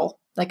roll,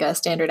 a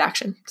standard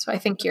action. So I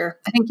think you're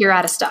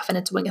out of stuff, and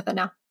it's Wingatha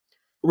now.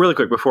 Really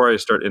quick, before I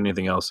start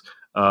anything else,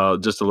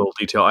 just a little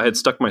detail. I had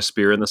stuck my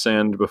spear in the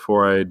sand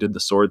before I did the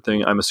sword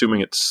thing. I'm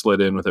assuming it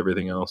slid in with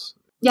everything else.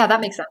 Yeah,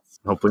 that makes sense.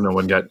 Hopefully no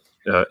one got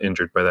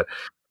injured by that.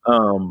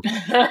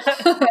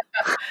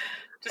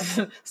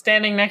 Just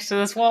standing next to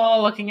this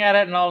wall, looking at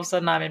it, and all of a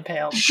sudden I'm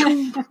impaled.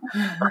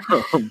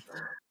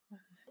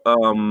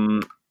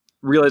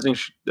 Realizing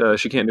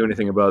she can't do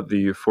anything about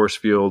the force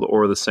field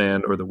or the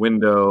sand or the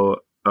window,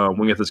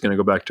 Wingatha is going to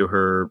go back to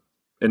her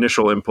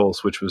initial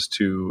impulse, which was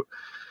to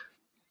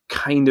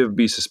kind of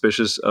be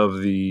suspicious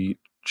of the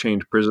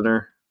chained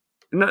prisoner.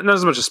 Not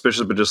as much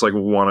suspicious, but just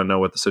want to know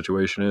what the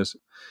situation is.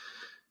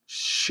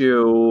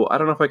 I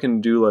don't know if I can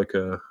do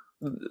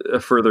a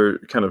further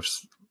kind of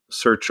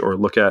search or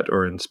look at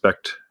or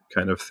inspect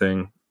kind of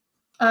thing.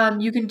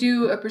 You can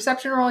do a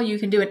perception roll. You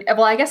can do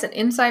I guess an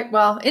insight.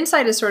 Well,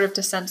 insight is sort of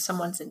to sense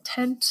someone's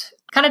intent.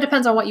 Kind of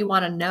depends on what you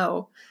want to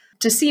know.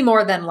 To see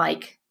more than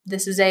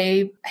this is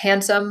a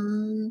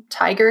handsome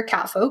tiger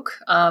catfolk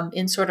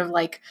in sort of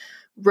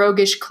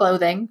roguish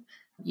clothing.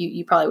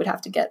 You probably would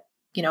have to get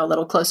a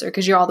little closer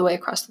because you're all the way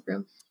across the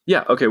room.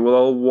 Yeah. Okay. Well,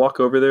 I'll walk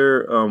over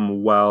there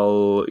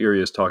while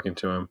Iria is talking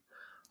to him,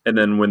 and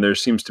then when there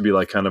seems to be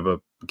kind of a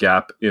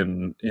gap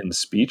in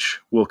speech,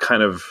 we'll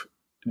kind of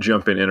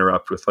jump in,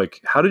 interrupt with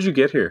how did you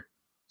get here?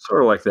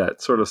 Sort of like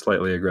that, sort of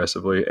slightly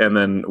aggressively. And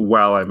then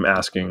while I'm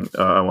asking,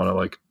 I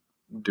want to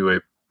do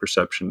a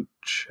perception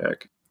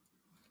check.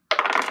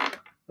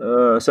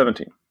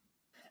 17.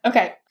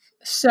 Okay.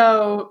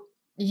 So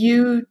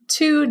you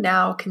two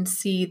now can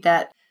see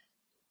that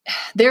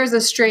there's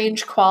a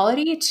strange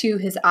quality to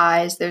his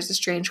eyes. There's a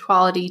strange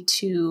quality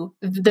to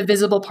the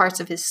visible parts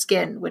of his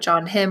skin, which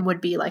on him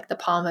would be the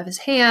palm of his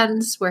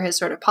hands, where his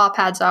sort of paw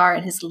pads are,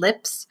 and his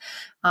lips,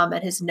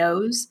 and his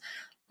nose,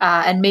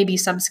 and maybe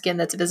some skin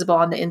that's visible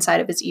on the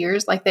inside of his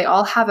ears. They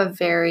all have a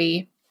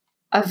very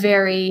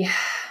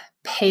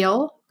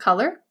pale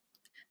color.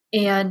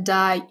 And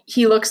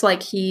he looks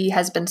like he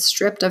has been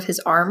stripped of his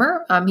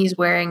armor. He's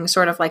wearing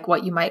sort of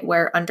what you might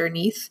wear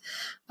underneath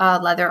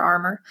leather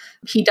armor.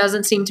 He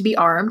doesn't seem to be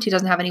armed. He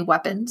doesn't have any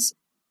weapons.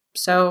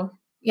 So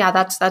yeah,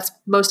 that's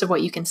most of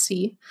what you can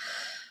see.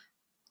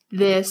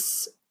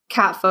 This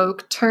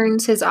catfolk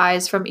turns his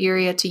eyes from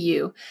Iria to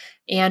you.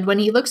 And when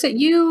he looks at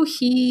you,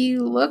 he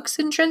looks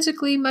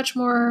intrinsically much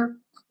more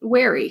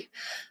wary.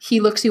 He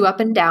looks you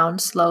up and down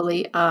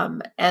slowly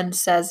and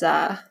says,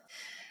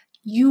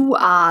 you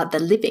are the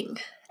living,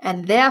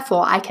 and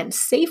therefore I can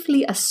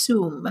safely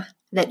assume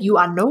that you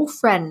are no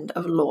friend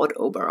of Lord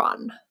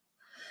Oberon.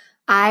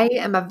 I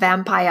am a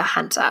vampire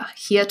hunter,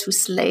 here to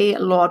slay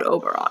Lord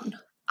Oberon.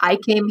 I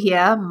came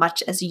here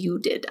much as you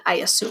did, I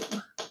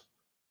assume.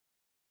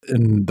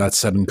 And that's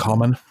said in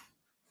common?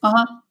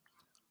 Uh-huh.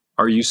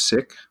 Are you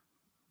sick?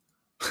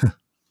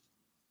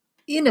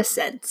 In a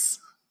sense.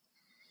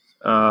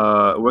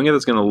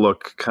 Wingatha's going to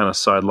look kind of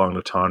sidelong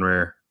to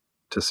Tonrir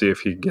to see if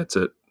he gets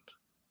it.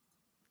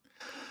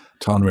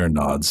 Tonrir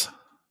nods.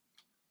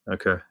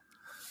 Okay.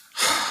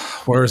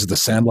 Where is the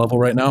sand level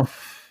right now?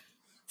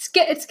 It's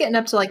getting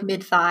up to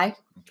mid-thigh.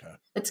 Okay.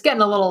 It's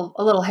getting a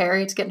little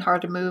hairy. It's getting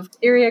hard to move.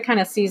 Iria kind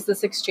of sees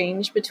this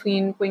exchange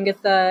between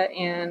Wingatha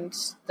and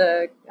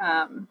the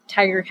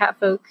tiger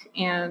catfolk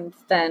and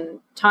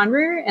then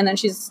Tonrir, and then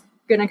she's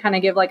going to kind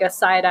of give a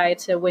side eye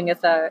to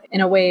Wingatha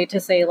in a way to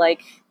say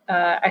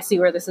I see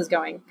where this is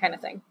going kind of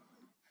thing.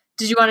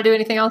 Did you want to do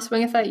anything else,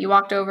 Wingatha? You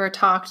walked over,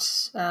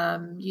 talked,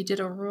 you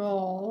did a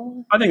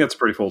roll. I think that's a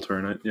pretty full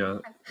turn. Yeah.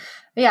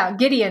 Yeah,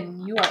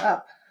 Gideon, you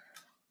are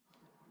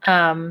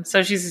up.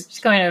 So she's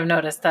going to have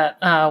noticed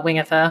that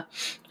Wingatha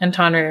and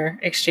Tonrir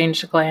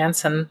exchanged a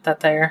glance and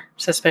that their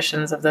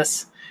suspicions of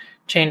this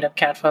chained up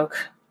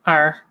catfolk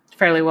are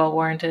fairly well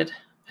warranted.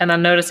 And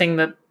I'm noticing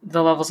that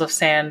the levels of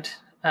sand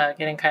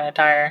getting kind of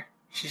tired,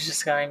 she's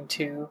just going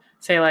to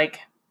say, like,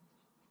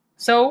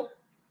 so,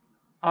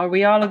 are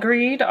we all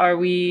agreed? Are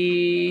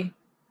we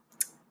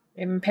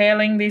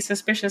impaling the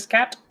suspicious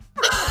cat?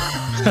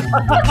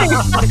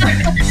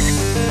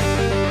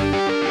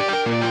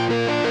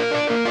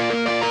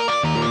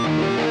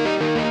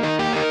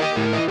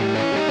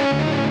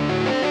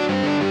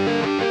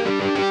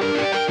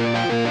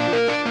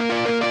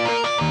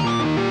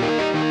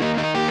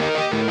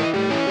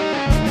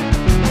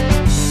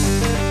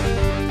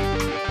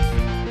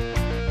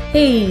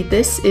 Hey,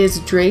 this is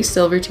Dre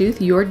Silvertooth,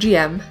 your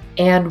GM,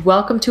 and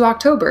welcome to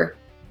October,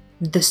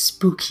 the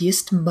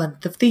spookiest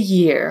month of the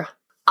year.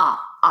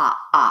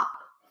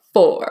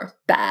 For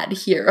bad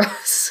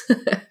heroes.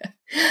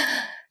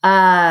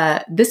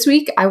 This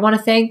week, I want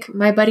to thank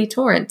my buddy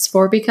Torrance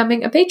for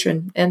becoming a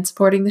patron and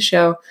supporting the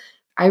show.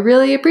 I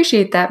really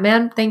appreciate that,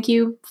 man. Thank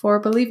you for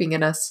believing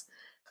in us.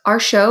 Our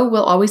show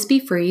will always be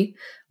free,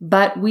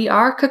 but we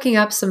are cooking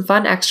up some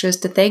fun extras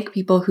to thank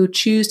people who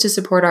choose to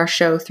support our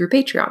show through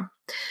Patreon.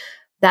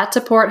 That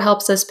support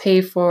helps us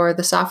pay for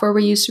the software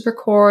we use to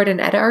record and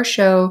edit our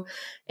show,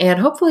 and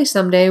hopefully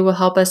someday will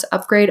help us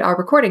upgrade our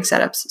recording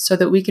setups so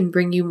that we can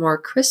bring you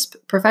more crisp,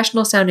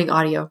 professional-sounding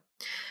audio.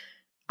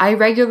 I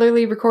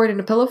regularly record in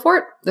a pillow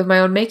fort of my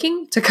own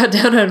making to cut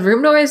down on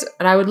room noise,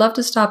 and I would love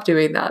to stop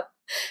doing that,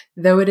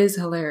 though it is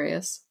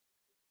hilarious.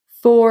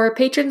 For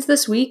patrons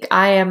this week,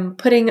 I am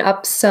putting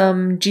up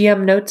some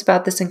GM notes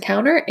about this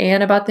encounter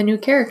and about the new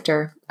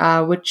character,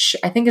 which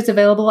I think is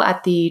available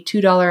at the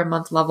 $2 a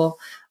month level.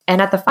 And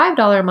at the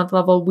 $5 a month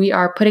level, we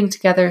are putting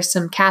together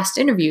some cast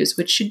interviews,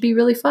 which should be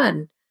really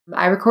fun.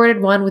 I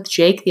recorded one with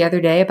Jake the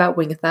other day about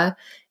Wingatha,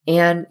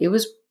 and it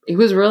was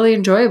really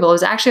enjoyable. It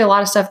was actually a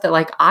lot of stuff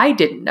that I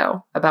didn't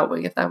know about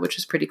Wingatha, which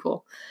was pretty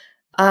cool.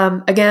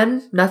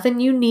 Again, nothing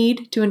you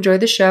need to enjoy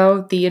the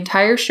show. The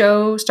entire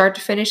show, start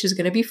to finish, is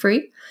going to be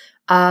free.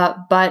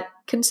 But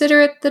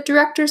consider it the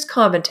director's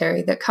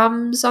commentary that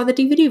comes on the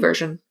DVD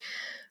version.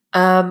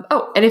 And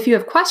if you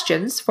have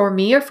questions for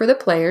me or for the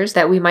players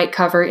that we might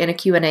cover in a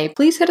Q&A,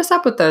 please hit us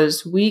up with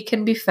those. We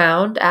can be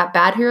found at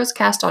Bad Heroes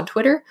Cast on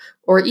Twitter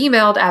or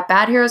emailed at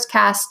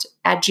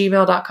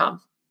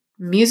badheroescast@gmail.com.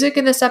 Music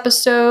in this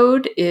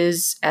episode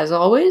is, as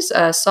always,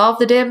 Solve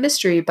the Damn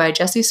Mystery by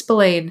Jesse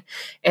Spillane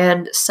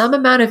and Some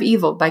Amount of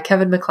Evil by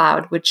Kevin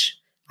MacLeod, which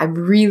I'm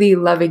really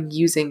loving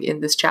using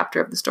in this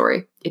chapter of the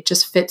story. It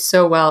just fits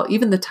so well.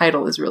 Even the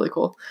title is really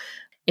cool.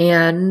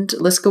 And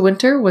Liska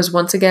Winter was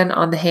once again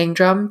on the hang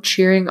drum,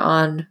 cheering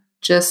on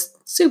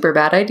just super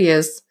bad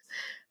ideas.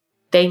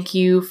 Thank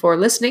you for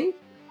listening,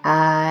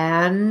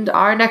 and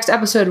our next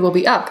episode will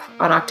be up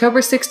on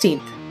October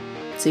 16th.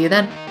 See you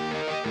then.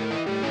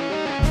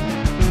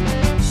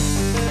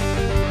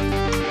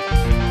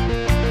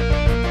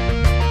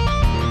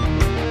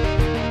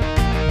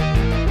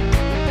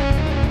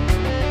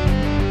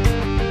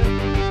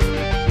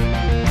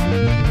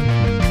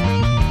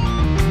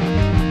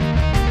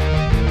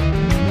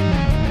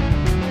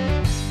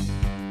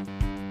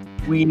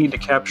 We need to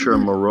capture a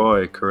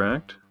Moroi,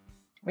 correct?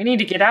 We need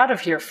to get out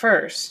of here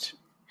first.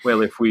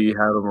 Well, if we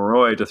have a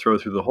Moroi to throw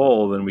through the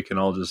hole, then we can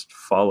all just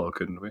follow,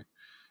 couldn't we?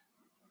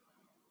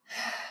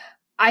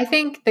 I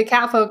think the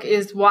catfolk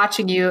is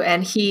watching you,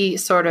 and he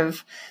sort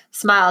of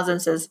smiles and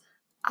says,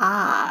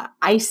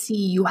 I see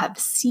you have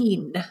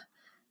seen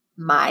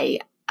my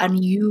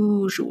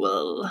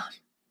unusual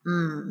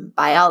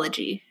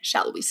biology,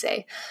 shall we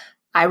say.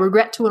 I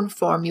regret to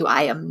inform you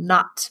I am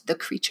not the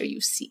creature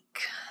you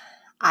seek.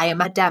 I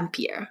am a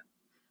Dampier.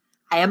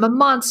 I am a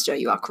monster,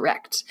 you are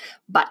correct.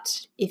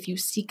 But if you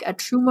seek a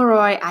true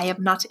Moroi, I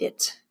am not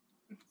it.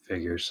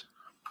 Figures.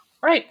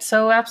 Right,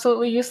 so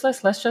absolutely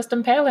useless. Let's just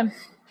impale him.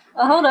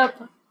 Hold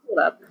up.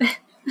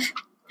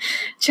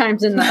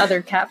 Chimes in the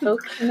other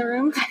catfolk in the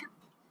room.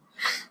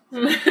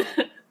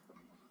 I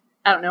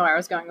don't know where I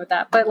was going with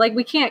that, but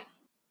we can't.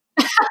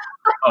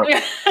 We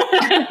can't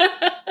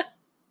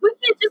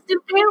just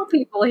impale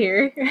people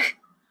here.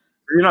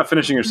 You're not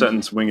finishing your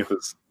sentence. Wingatha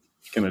is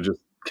gonna just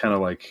kind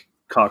of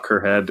cock her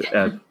head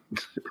at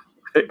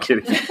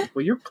Kitty.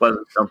 Well, you're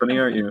pleasant company,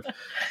 aren't you?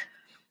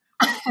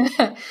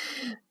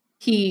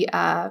 He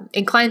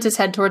inclines his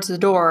head towards the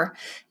door,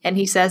 and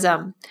he says,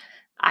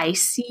 I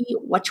see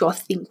what you're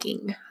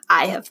thinking.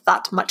 I have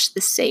thought much the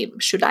same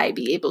should I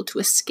be able to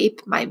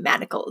escape my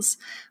manacles.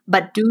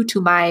 But due to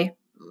my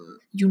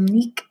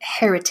unique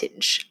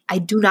heritage, I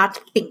do not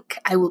think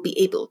I will be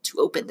able to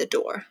open the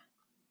door.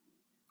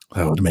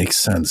 That would make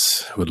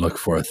sense. Would look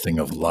for a thing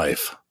of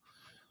life.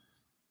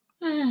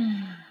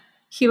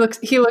 He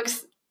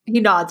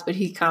nods, but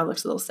he kind of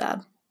looks a little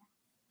sad.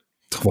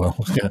 Well,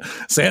 yeah.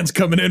 Sand's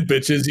coming in,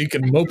 bitches. You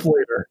can mope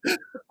later.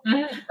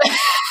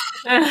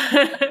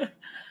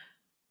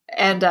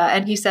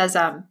 And he says,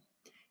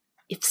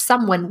 if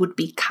someone would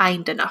be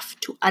kind enough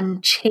to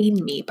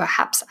unchain me,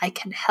 perhaps I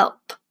can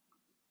help.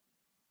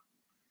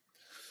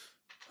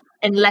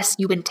 Unless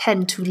you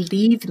intend to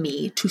leave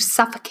me to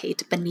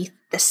suffocate beneath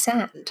the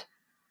sand.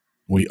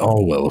 We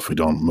all will if we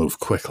don't move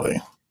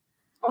quickly.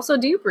 Also,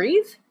 do you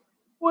breathe?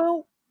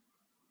 Well,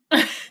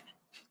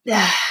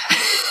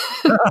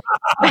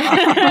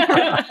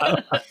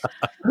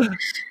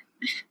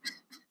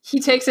 He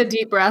takes a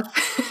deep breath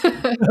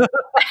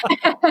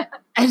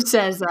and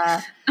says,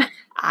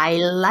 I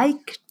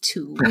like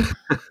to.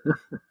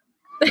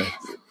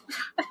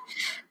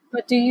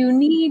 But do you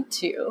need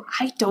to?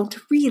 I don't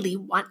really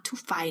want to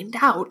find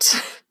out.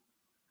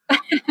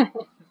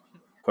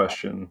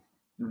 Question.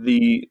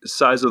 The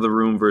size of the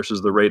room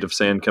versus the rate of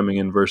sand coming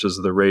in versus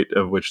the rate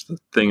of which the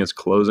thing is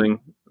closing,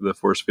 the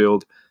force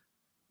field.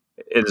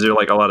 Is there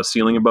like a lot of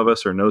ceiling above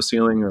us or no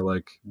ceiling? Or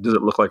like, does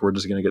it look like we're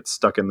just going to get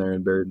stuck in there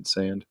and buried in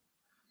sand?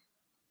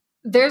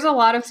 There's a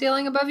lot of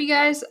ceiling above you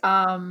guys.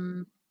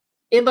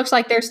 It looks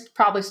like there's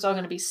probably still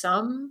going to be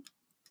some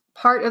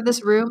part of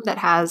this room that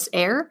has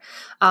air,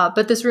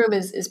 but this room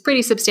is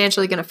pretty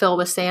substantially going to fill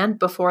with sand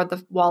before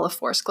the wall of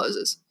force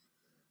closes.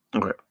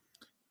 Okay.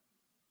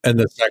 And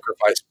the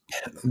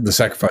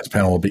sacrifice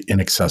panel will be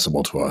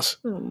inaccessible to us.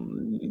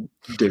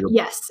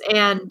 Yes,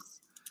 and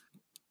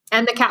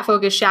the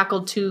catfolk is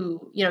shackled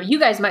to, you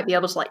guys might be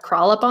able to like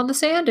crawl up on the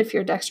sand if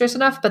you're dexterous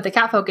enough, but the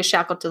catfolk is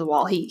shackled to the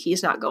wall.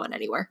 He's not going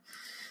anywhere.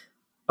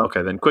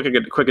 Okay, then quick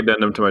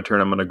addendum to my turn.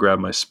 I'm going to grab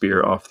my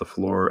spear off the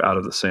floor out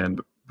of the sand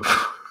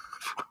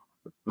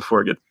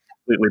before it gets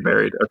completely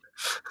buried. Okay.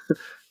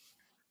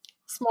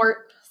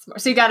 Smart.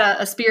 So you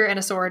got a spear and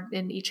a sword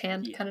in each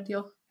hand kind of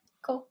deal.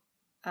 Cool.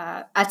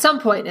 At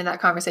some point in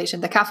that conversation,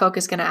 the catfolk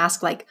is going to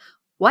ask, like,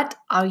 what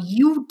are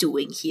you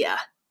doing here?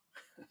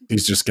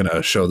 He's just going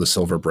to show the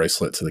silver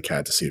bracelet to the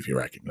cat to see if he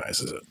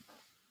recognizes it.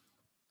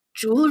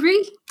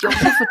 Jewelry? You're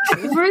here for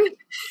jewelry?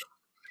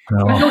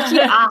 No. You're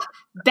here,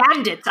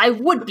 bandits. I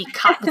would be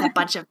caught with a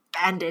bunch of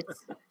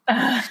bandits.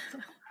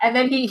 And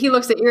then he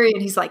looks at Erie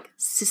and he's like,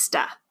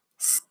 sister,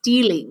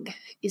 stealing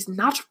is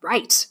not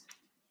right.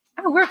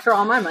 I work for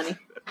all my money.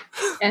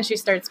 And she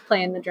starts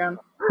playing the drum.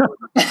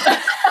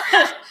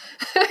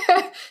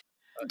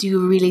 Do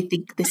you really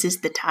think this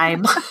is the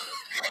time?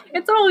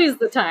 It's always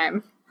the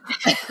time.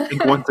 I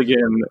think once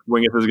again,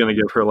 Wingeth is going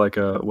to give her like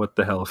a what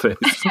the hell face.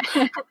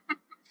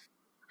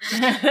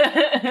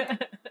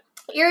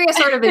 Iria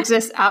sort of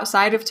exists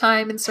outside of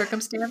time and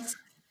circumstance.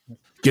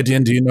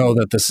 Gideon, do you know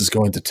that this is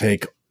going to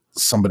take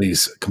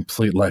somebody's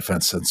complete life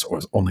essence or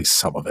only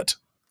some of it?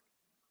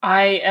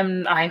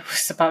 I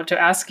was about to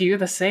ask you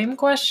the same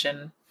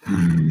question.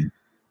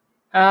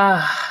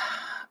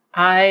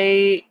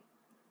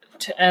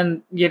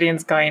 And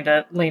Gideon's going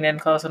to lean in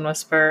close and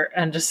whisper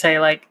and just say,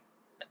 like,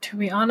 to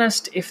be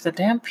honest, if the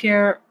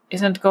Dampier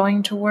isn't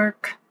going to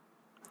work,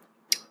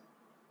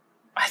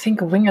 I think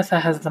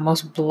Wingatha has the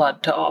most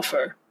blood to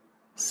offer.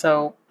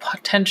 So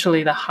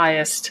potentially the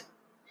highest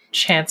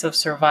chance of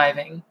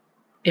surviving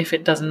if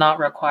it does not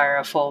require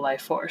a full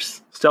life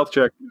force. Stealth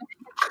check.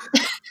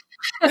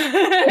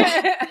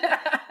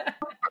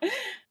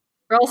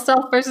 Roll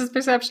stealth versus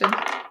perception.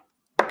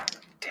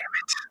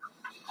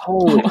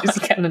 Holy, He's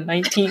got a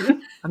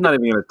 19. I'm not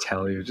even going to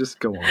tell you. Just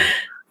go on.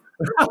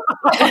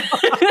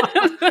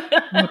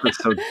 That's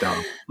so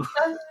dumb.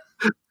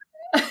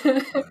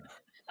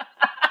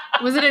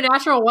 Was it a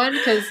natural one?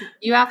 Because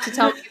you have to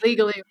tell me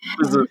legally. It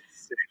was a 6.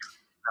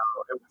 No,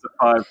 it was a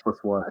 5 plus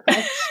 1.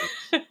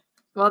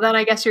 Well, then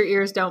I guess your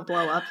ears don't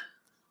blow up.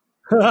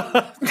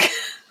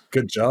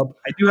 Good job.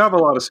 I do have a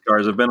lot of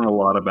scars. I've been in a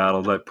lot of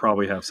battles. I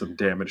probably have some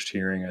damaged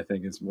hearing, I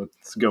think is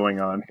what's going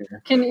on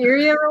here. Can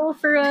Iria roll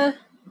for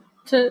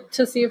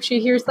to see if she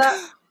hears that?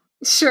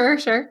 Sure.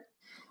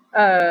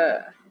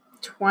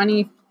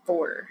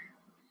 24.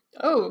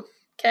 Oh,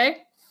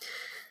 okay.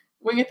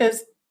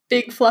 Wingatha's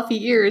big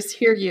fluffy ears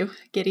hear you,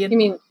 Gideon. You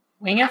mean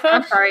Wingatha?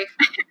 I'm sorry.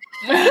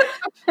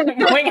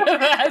 Wingatha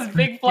has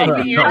big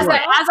fluffy ears. As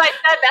I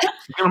said that,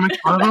 You're going to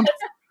make fun of them?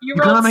 You You're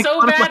gonna rolled make so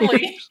fun of my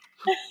badly.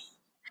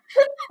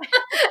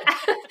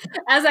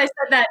 as I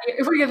said that,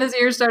 Wingatha's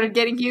ears started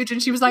getting huge,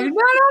 and she was like, "No!"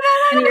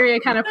 and Iria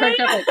kind of perked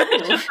up like,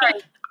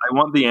 I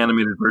want the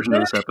animated version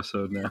of this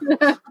episode now.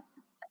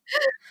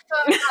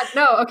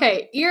 No,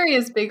 okay.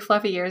 Iria's big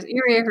fluffy ears.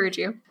 Iria heard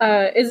you.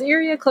 is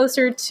Iria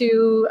closer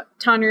to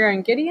Tanria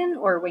and Gideon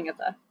or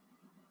Wingatha?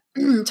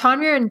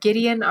 Tanria and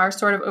Gideon are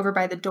sort of over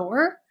by the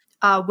door.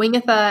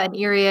 Wingatha and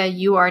Iria,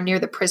 you are near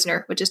the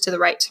prisoner, which is to the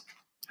right.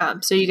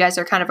 So you guys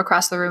are kind of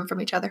across the room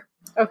from each other.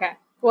 Okay.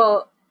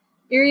 Well,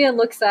 Iria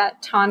looks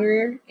at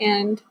Tanrir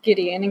and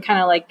Gideon and kind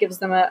of like gives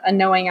them a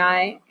knowing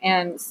eye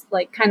and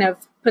like kind of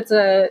puts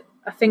a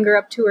finger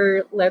up to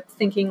her lip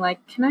thinking like,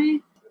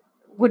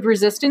 would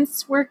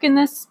resistance work in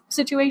this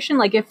situation?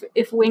 Like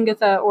if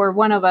Wingatha or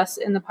one of us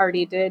in the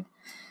party did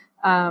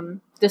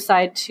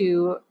decide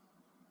to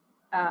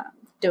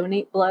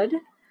donate blood,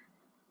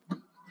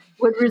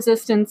 would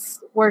resistance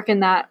work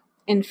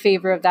in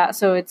favor of that?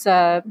 So it's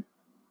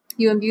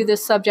you imbue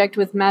this subject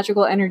with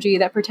magical energy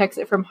that protects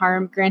it from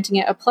harm, granting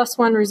it a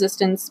 +1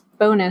 resistance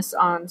bonus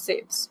on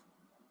saves.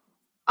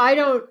 I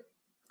don't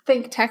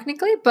think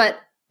technically, but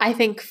I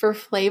think for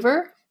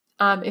flavor,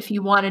 if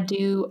you want to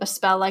do a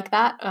spell like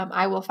that,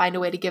 I will find a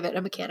way to give it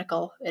a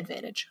mechanical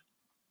advantage.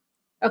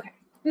 Okay.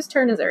 Whose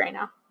turn is it right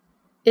now?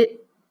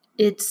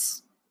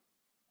 It's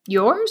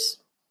yours,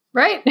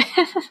 right?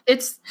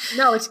 It's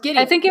Gideon.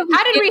 I think it was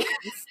How did we?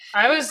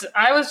 I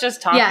was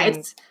just talking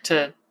it's-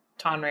 to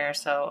Tonrir,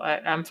 so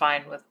I'm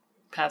fine with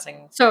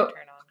passing So- my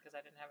turn on because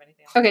I didn't have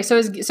anything else. Okay, so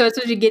it's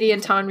usually Gideon,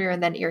 Tonrir,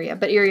 and then Iria.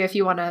 But Iria, if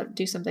you want to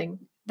do something,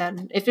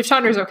 then if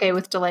Tonrir's okay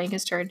with delaying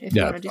his turn, if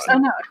you Yeah, want to do Oh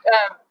something. no.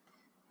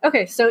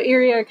 Okay, so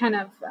Iria kind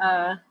of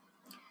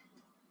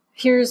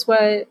hears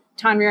what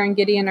Tonrir and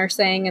Gideon are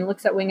saying and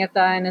looks at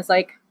Wingatha and is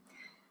like,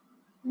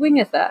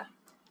 Wingatha,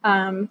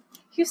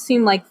 you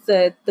seem like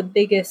the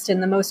biggest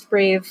and the most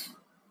brave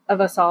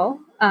of us all.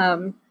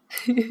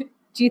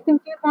 Do you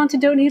think you'd want to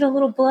donate a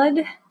little blood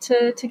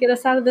to get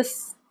us out of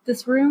this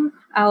room?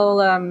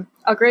 I'll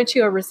grant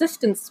you a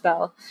resistance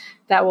spell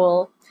that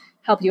will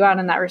help you out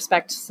in that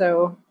respect.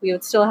 So we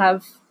would still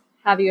have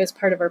you as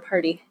part of our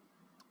party.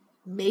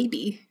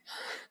 Maybe,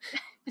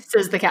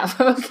 says the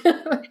catfolk.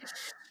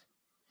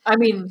 I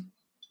mean,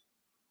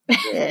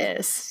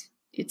 yes,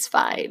 it's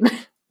fine.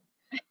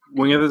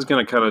 Wingatha's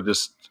gonna kind of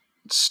just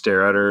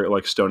stare at her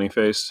like stony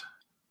faced,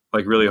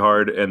 like really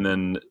hard, and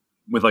then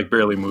with like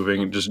barely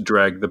moving, just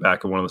drag the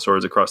back of one of the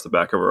swords across the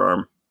back of her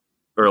arm,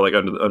 or like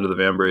under the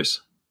vambrace,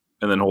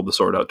 and then hold the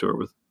sword out to her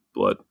with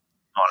blood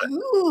on it.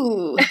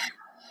 Ooh,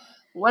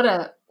 what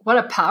a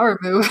power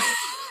move!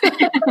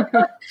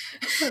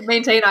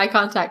 Maintain eye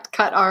contact.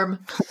 Cut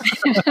arm.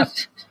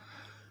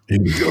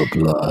 In your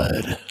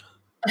blood.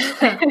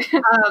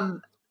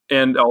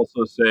 And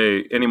also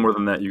say any more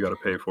than that, you got to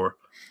pay for.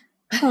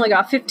 Only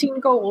got 15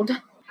 gold.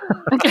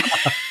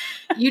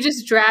 You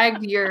just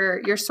dragged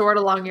your sword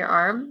along your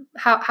arm.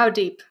 How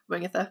deep,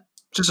 Wingatha?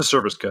 Just a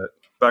service cut,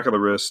 back of the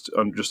wrist,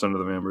 just under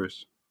the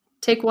vambrace,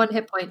 Take 1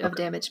 hit point of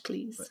damage,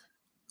 please.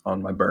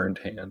 on my burned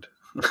hand.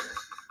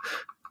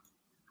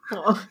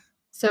 Oh.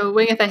 So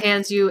Wingatha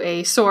hands you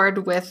a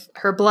sword with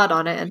her blood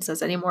on it and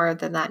says, any more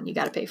than that, and you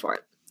got to pay for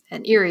it.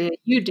 And Iria,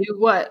 you do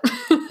what?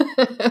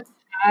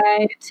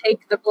 I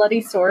take the bloody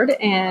sword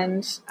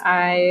and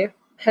I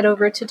head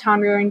over to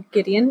Tonrir and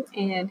Gideon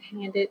and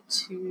hand it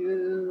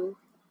to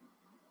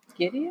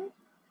Gideon.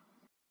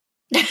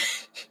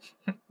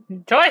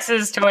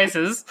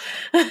 Choices.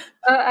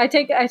 I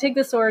take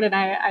the sword and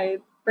I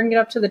bring it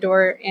up to the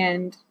door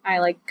and I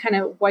like kind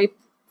of wipe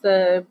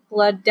the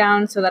blood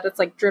down so that it's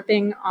like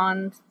dripping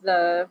on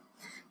the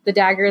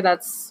dagger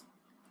that's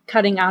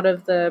cutting out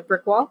of the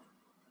brick wall.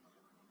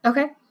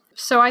 Okay.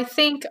 So I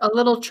think a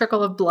little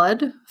trickle of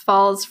blood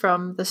falls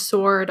from the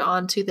sword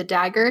onto the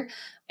dagger,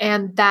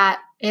 and that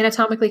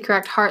anatomically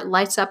correct heart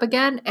lights up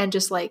again and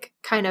just like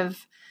kind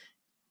of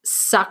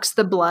sucks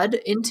the blood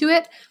into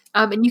it.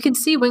 And you can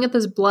see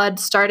Wingatha's blood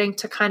starting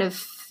to kind of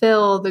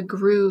fill the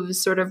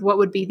grooves, sort of what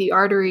would be the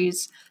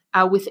arteries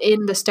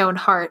within the stone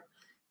heart,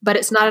 but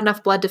it's not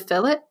enough blood to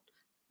fill it.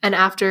 And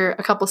after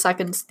a couple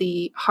seconds,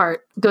 the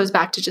heart goes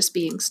back to just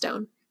being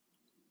stone.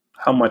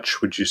 How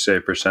much would you say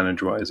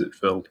percentage-wise it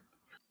filled?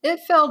 It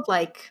filled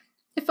like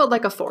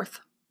a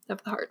fourth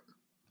of the heart.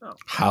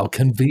 How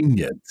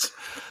convenient.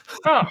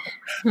 Oh.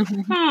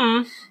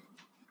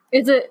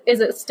 Is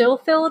it still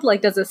filled?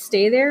 Like, does it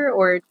stay there,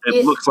 or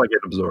It looks like it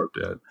absorbed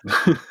it.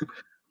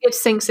 It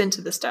sinks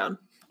into the stone.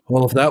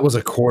 Well, if that was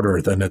a quarter,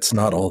 then it's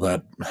not all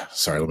that.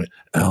 Sorry,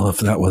 if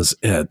that was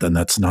it, then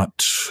that's not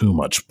too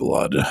much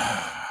blood.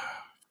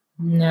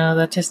 No,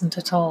 that isn't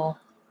at all.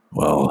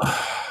 Well,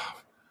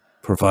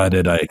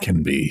 provided I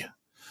can be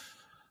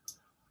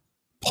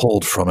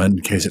pulled from it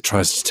in case it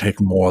tries to take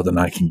more than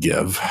I can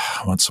give.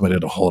 I want somebody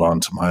to hold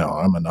on to my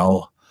arm, and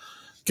I'll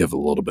give a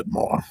little bit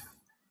more.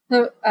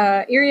 So,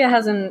 Iria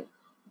hasn't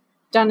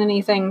done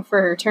anything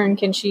for her turn.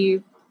 Can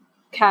she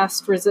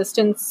cast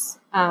resistance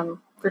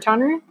for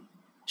Tonrir?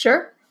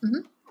 Sure.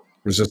 Mm-hmm.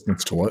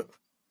 Resistance to what?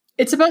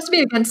 It's supposed to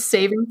be against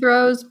saving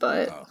throws,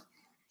 but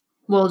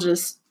we'll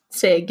just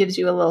say it gives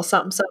you a little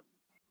something. So,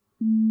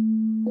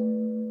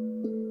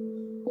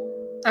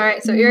 all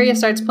right. So Iria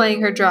starts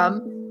playing her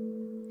drum,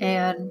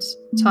 and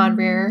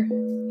Tonrir,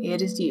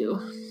 it is you.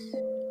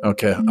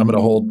 Okay, I'm going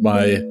to hold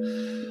my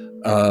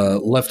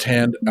left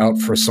hand out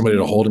for somebody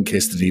to hold in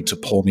case they need to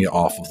pull me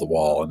off of the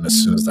wall. And as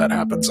soon as that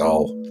happens,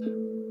 I'll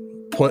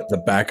put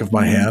the back of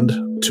my hand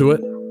to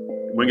it.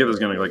 Wingatha's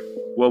gonna like,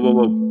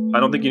 whoa! I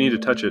don't think you need to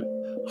touch it.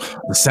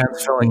 The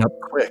sand's filling up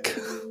quick.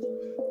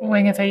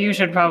 Wingatha, you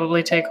should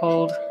probably take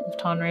hold of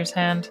Tonrir's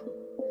hand.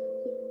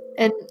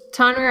 And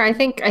Tonrir, I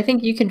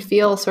think you can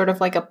feel sort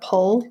of like a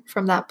pull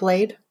from that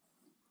blade.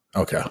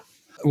 Okay.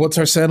 What's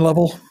our sand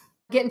level?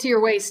 Getting to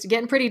your waist,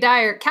 getting pretty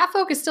dire.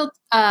 Catfolk is still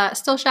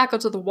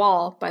shackled to the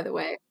wall, by the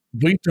way.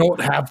 We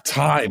don't have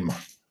time.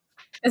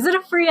 Is it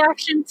a free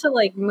action to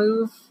like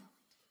move?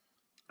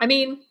 I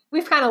mean,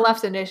 we've kind of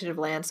left initiative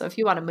land, so if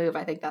you want to move,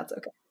 I think that's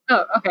okay.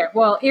 Oh, okay.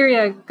 Well,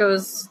 Iria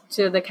goes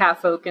to the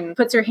catfolk and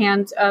puts her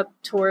hand up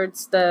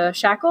towards the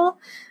shackle,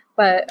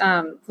 but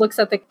looks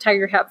at the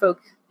tiger catfolk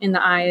in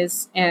the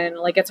eyes and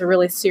like gets a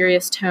really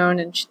serious tone,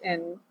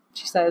 and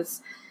she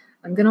says,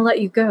 "I'm gonna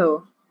let you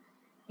go,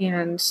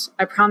 and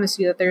I promise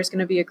you that there's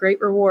gonna be a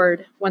great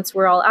reward once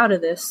we're all out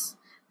of this.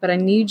 But I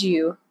need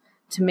you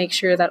to make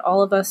sure that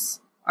all of us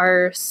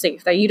are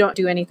safe, that you don't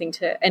do anything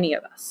to any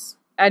of us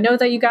I know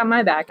that you got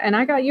my back and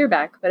I got your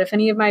back, but if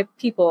any of my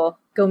people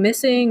go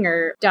missing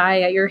or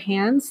die at your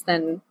hands,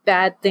 then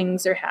bad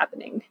things are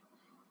happening.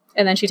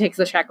 And then she takes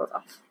the shackles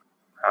off.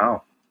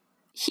 Wow.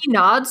 He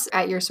nods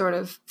at your sort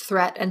of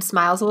threat and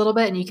smiles a little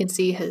bit, and you can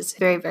see his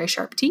very, very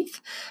sharp teeth.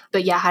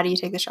 But yeah, how do you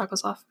take the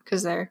shackles off?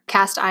 Because they're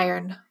cast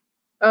iron.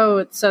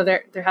 Oh, so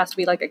there has to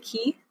be like a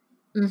key?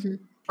 Mm-hmm.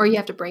 Or you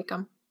have to break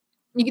them.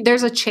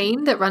 There's a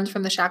chain that runs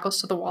from the shackles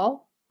to the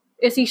wall.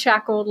 Is he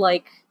shackled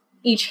like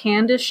each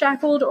hand is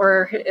shackled,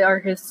 or are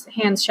his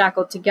hands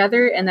shackled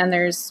together and then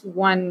there's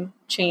one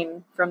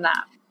chain from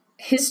that?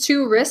 His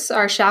two wrists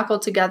are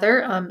shackled together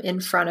in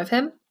front of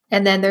him.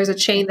 And then there's a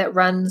chain that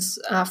runs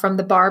from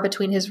the bar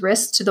between his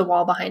wrists to the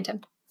wall behind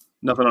him.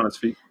 Nothing on his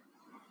feet?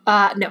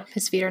 No,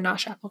 his feet are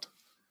not shackled.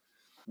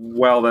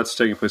 While that's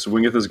taking place,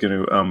 Wingeth is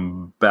going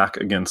to back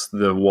against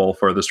the wall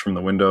farthest from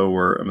the window,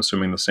 where I'm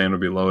assuming the sand would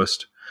be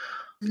lowest.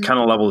 Mm-hmm. Kind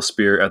of level the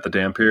spear at the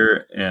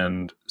Dhampir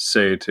and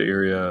say to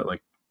Iria,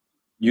 like,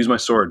 use my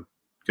sword,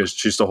 because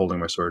she's still holding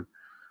my sword.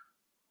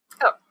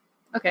 Oh,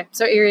 okay.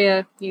 So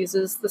Iria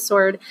uses the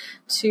sword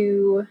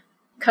to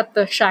cut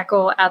the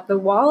shackle at the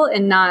wall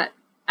and not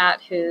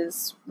at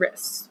his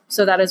wrists,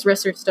 so that his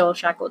wrists are still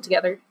shackled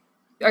together.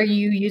 Are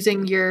you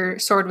using your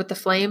sword with the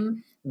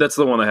flame? That's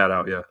the one I had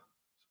out, yeah.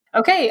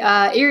 Okay,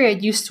 Iria,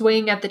 you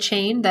swing at the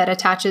chain that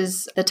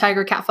attaches the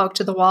tiger catfolk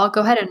to the wall.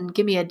 Go ahead and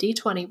give me a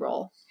d20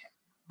 roll.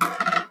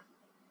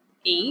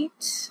 8.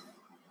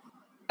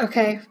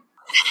 Okay.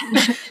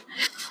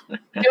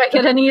 Do I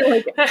get any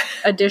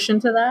addition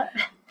to that,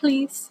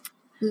 please?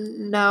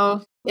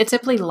 No, it's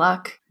simply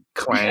luck.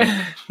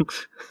 Clang.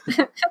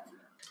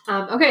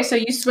 Okay, so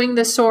you swing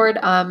the sword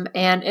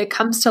and it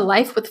comes to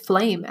life with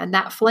flame, and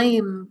that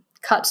flame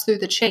cuts through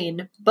the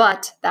chain,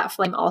 but that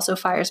flame also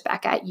fires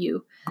back at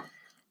you.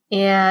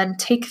 And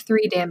take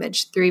 3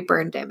 damage, 3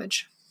 burn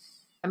damage.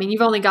 I mean,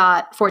 you've only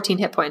got 14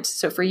 hit points,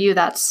 so for you,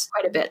 that's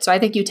quite a bit. So I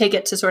think you take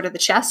it to sort of the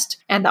chest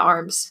and the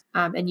arms,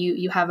 and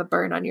you have a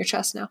burn on your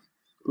chest now.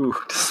 Ooh,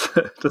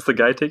 does the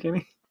guy take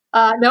any?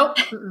 Nope.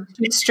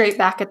 Straight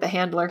back at the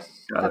handler.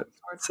 Got it.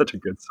 Such a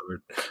good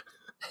sword.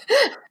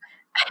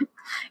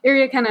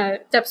 Iria kind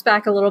of steps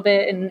back a little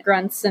bit and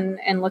grunts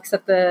and looks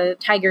at the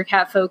tiger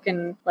catfolk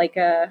and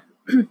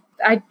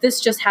this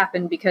just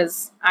happened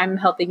because I'm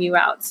helping you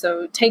out,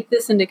 so take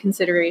this into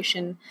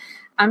consideration.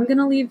 I'm going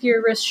to leave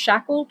your wrist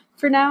shackled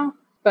for now,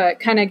 but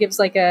kind of gives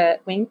like a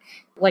wink,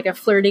 like a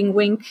flirting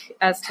wink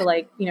as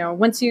to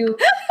once you...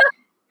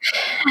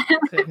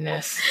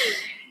 Goodness.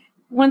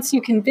 Once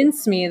you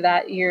convince me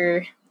that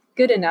you're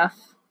good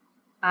enough,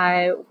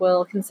 I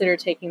will consider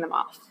taking them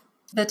off.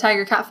 The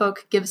tiger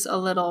catfolk gives a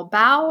little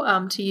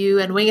bow to you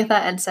and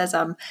Wingatha and says,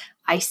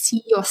 I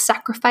see your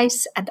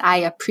sacrifice and I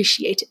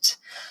appreciate it.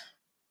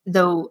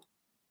 Though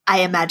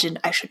I imagine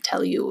I should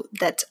tell you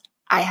that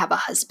I have a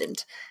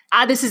husband.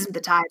 This isn't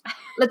the time.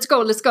 Let's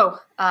go.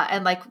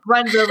 And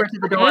runs over to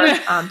the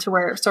door to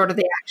where sort of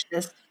the action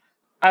is.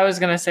 I was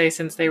going to say,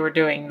 since they were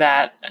doing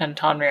that and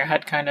Tonrir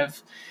had kind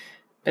of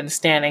been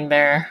standing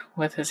there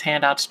with his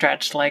hand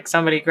outstretched, like,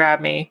 somebody grab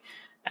me.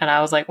 And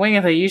I was like,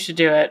 Wingatha, you should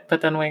do it.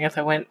 But then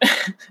Wingatha went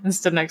and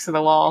stood next to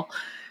the wall.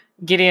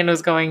 Gideon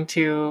was going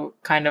to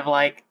kind of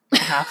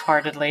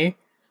half-heartedly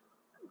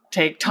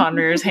take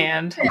Tonrir's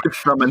hand.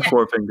 Thumb and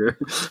forefinger.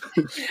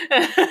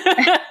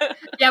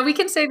 Yeah, we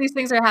can say these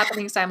things are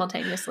happening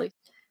simultaneously.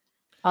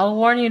 I'll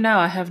warn you now,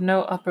 I have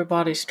no upper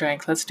body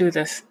strength. Let's do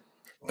this.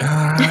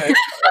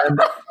 And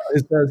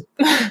it says,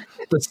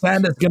 the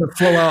sand is going to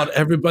flow out.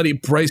 Everybody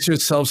brace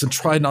yourselves and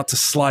try not to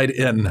slide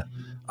in.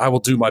 I will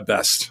do my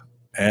best.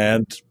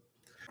 And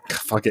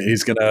fuck it,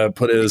 he's going to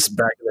put his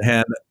back of the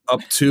hand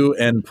up to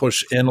and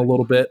push in a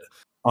little bit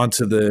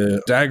onto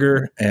the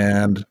dagger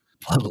and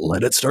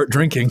let it start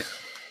drinking.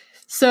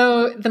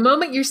 So the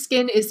moment your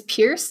skin is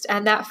pierced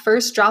and that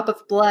first drop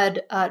of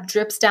blood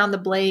drips down the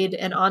blade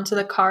and onto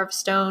the carved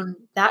stone,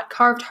 that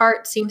carved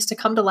heart seems to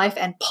come to life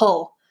and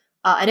pull.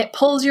 And it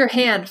pulls your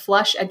hand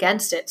flush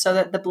against it so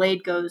that the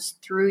blade goes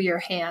through your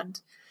hand.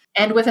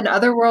 And with an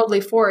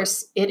otherworldly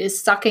force, it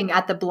is sucking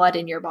at the blood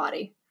in your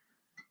body.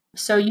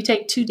 So you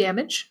take 2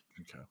 damage.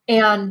 Okay.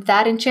 And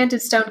that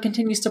enchanted stone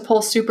continues to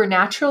pull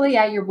supernaturally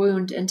at your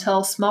wound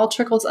until small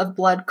trickles of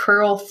blood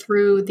curl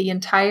through the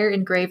entire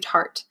engraved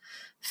heart,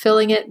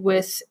 filling it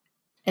with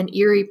an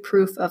eerie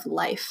proof of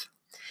life.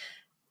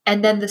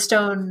 And then the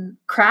stone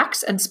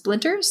cracks and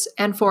splinters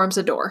and forms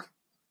a door.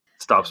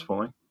 Stops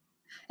pulling?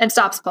 And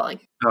stops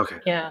pulling. Okay.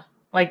 Yeah.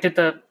 Did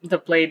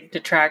the blade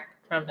detract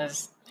from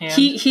his hand?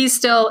 He's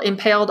still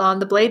impaled on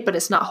the blade, but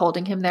it's not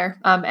holding him there.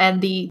 And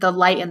the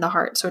light in the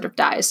heart sort of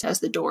dies as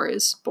the door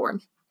is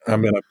born.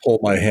 I'm going to pull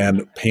my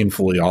hand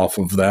painfully off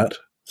of that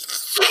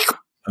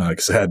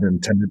because I hadn't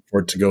intended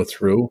for it to go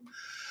through.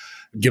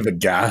 Give a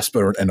gasp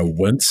and a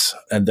wince,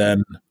 and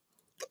then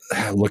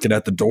looking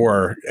at the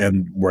door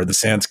and where the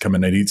sand's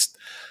coming in, he's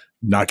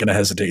not going to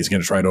hesitate. He's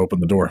going to try to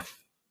open the door.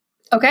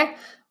 Okay.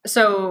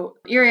 So,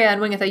 Iria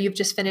and Wingatha, you've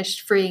just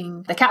finished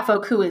freeing the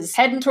catfolk who is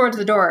heading towards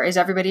the door. Is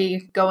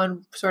everybody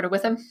going sort of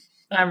with him?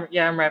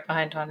 I'm right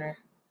behind Tonrir.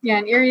 Yeah,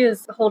 and Iria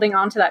is holding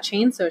on to that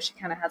chain, so she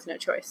kind of has no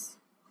choice.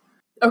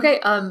 Okay,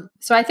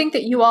 so I think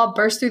that you all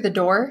burst through the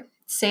door,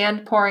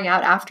 sand pouring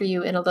out after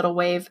you in a little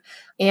wave.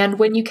 And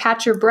when you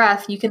catch your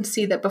breath, you can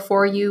see that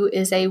before you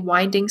is a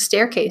winding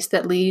staircase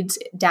that leads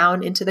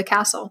down into the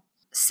castle.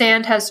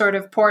 Sand has sort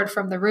of poured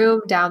from the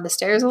room down the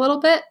stairs a little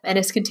bit, and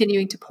it's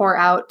continuing to pour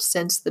out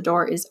since the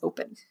door is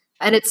open.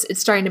 And it's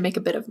starting to make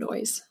a bit of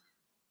noise.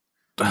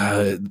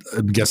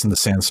 I'm guessing the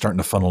sand's starting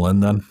to funnel in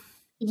then.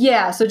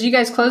 Yeah, so do you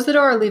guys close the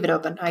door or leave it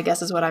open? I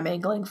guess is what I'm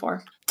angling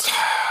for.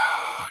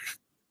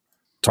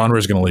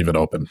 Tonra's going to leave it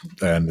open,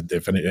 and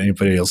if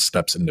anybody else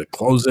steps in to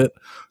close it,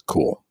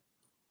 cool.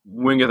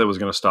 Wingitha was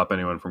going to stop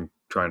anyone from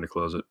trying to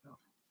close it.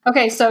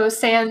 Okay, so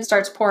sand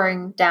starts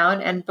pouring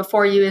down, and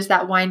before you is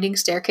that winding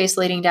staircase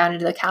leading down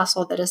into the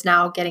castle that is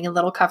now getting a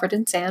little covered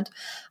in sand.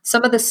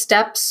 Some of the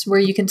steps where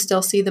you can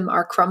still see them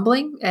are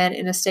crumbling and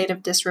in a state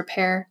of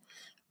disrepair.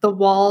 The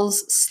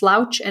walls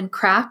slouch and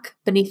crack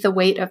beneath the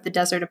weight of the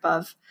desert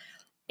above,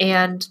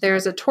 and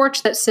there's a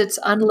torch that sits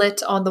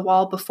unlit on the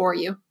wall before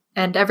you,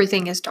 and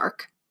everything is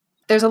dark.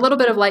 There's a little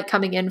bit of light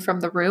coming in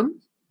from the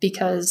room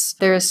because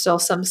there is still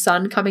some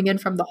sun coming in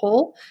from the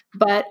hole,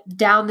 but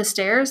down the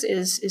stairs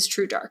is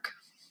true dark.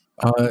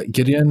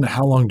 Gideon,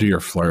 how long do your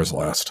flares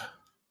last?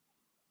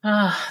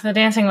 The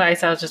dancing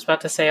lights, I was just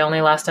about to say, only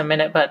last a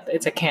minute, but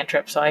it's a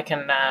cantrip, so I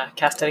can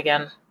cast it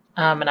again.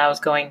 And I was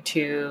going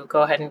to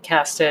go ahead and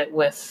cast it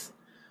with,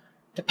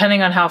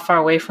 depending on how far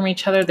away from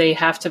each other, they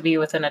have to be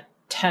within a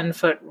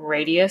 10-foot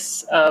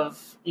radius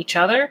of each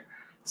other.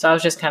 So I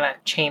was just kind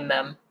of chain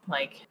them,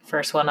 like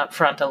first one up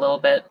front a little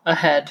bit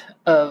ahead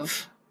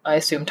of, I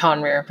assume,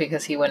 Tonrir,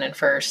 because he went in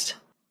first.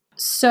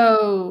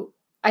 So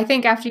I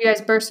think after you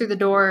guys burst through the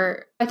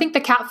door, I think the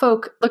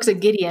catfolk looks at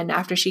Gideon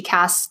after she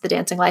casts the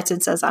dancing lights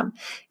and says,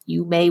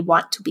 you may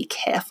want to be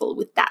careful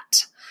with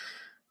that.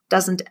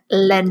 Doesn't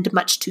lend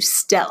much to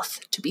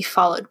stealth to be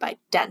followed by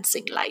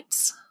dancing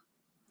lights.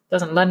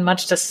 Doesn't lend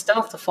much to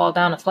stealth to fall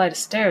down a flight of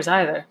stairs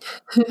either.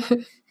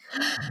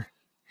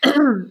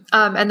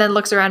 And then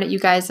looks around at you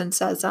guys and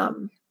says,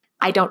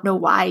 I don't know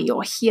why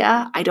you're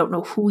here. I don't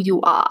know who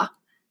you are.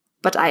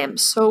 But I am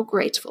so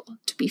grateful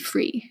to be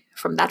free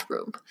from that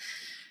room.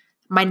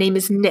 My name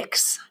is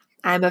Nyx.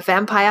 I am a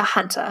vampire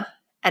hunter,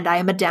 and I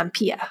am a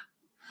Dhampir.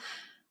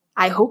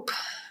 I hope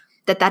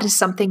that is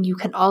something you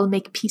can all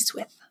make peace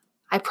with.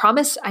 I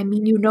promise I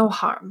mean you no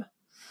harm.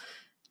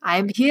 I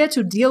am here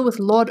to deal with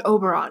Lord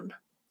Oberon,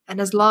 and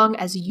as long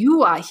as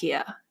you are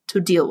here to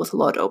deal with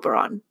Lord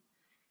Oberon,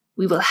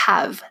 we will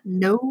have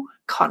no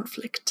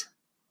conflict.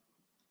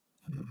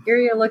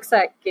 Iria looks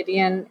at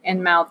Gideon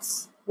and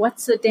mouths,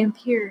 "What's a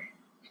Dhampir?"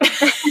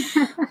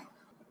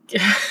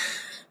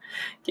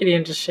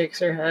 Gideon just shakes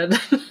her head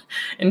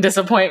in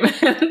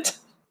disappointment.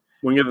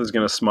 Wingitha's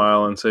going to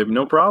smile and say,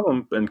 "No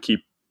problem," and keep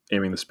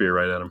aiming the spear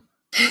right at him.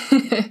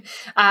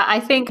 I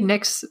think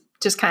Nyx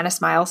just kind of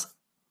smiles.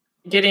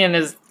 Gideon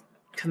is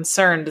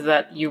concerned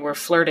that you were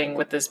flirting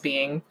with this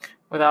being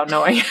without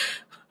knowing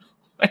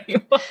what he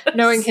was.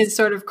 Knowing his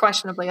sort of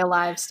questionably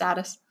alive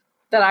status.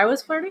 That I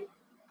was flirting?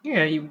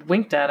 Yeah, you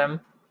winked at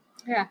him.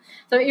 Yeah.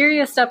 So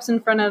Iria steps in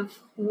front of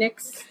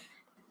Nyx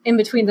in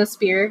between the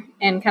spear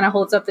and kind of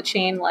holds up the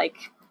chain like,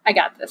 I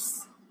got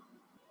this.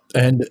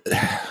 And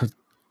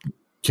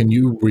can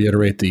you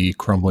reiterate the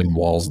crumbling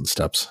walls and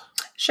steps?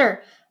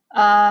 Sure.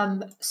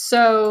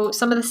 So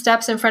some of the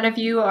steps in front of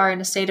you are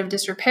in a state of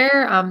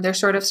disrepair. They're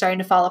sort of starting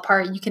to fall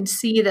apart. You can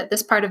see that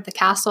this part of the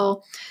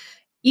castle,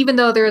 even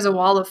though there is a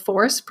wall of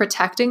force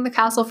protecting the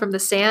castle from the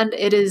sand,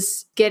 it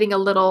is getting a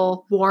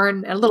little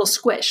worn and a little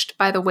squished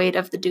by the weight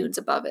of the dunes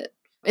above it.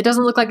 It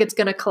doesn't look like it's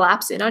going to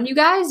collapse in on you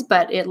guys,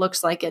 but it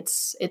looks like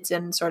it's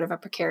in sort of a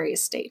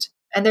precarious state.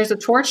 And there's a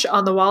torch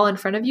on the wall in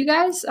front of you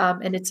guys,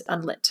 and it's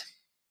unlit.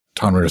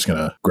 Tonrir is going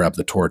to grab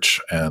the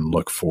torch and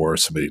look for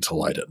somebody to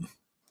light it.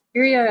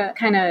 Iria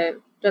kind of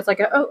does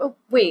like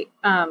wait.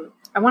 I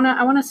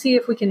want to see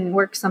if we can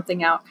work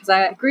something out, because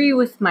I agree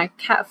with my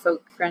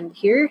catfolk friend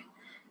here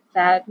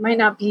that might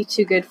not be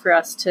too good for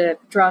us to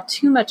draw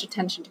too much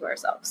attention to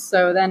ourselves.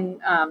 So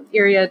then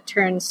Iria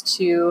turns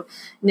to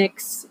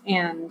Nyx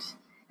and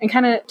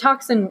kind of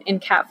talks in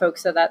catfolk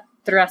so that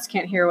the rest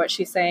can't hear what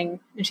she's saying.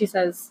 And she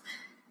says,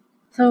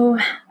 "So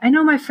I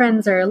know my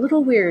friends are a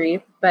little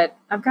weary, but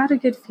I've got a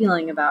good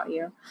feeling about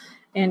you.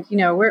 And, you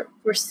know,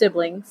 we're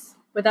siblings.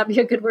 Would that be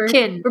a good word?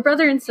 Kin. We're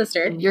brother and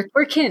sister.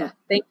 We're kin. Yeah.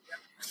 Thank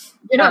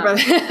you. You're not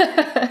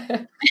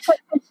brother.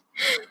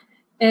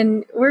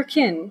 And we're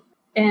kin.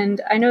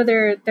 And I know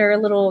they're a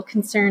little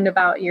concerned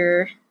about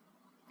your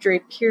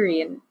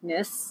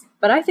Draperianness,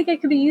 but I think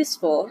it could be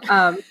useful.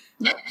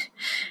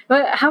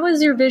 But how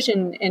is your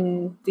vision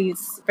in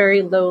these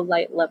very low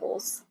light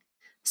levels?"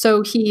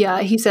 So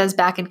he says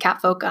back in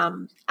catfolk,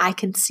 I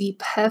can see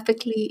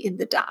perfectly in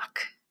the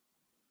dark.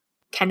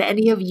 Can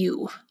any of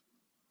you?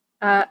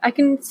 I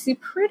can see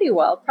pretty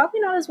well. Probably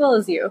not as well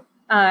as you.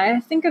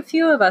 I think a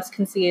few of us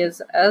can see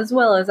as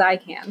well as I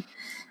can.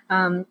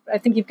 I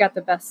think you've got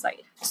the best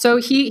sight. So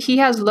he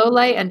has low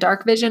light and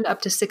dark vision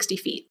up to 60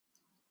 feet.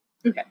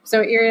 Okay.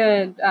 So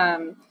Iria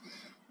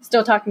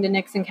still talking to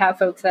Nyx, and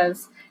Catfolk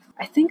says,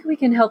 I think we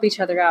can help each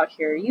other out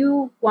here.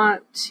 You're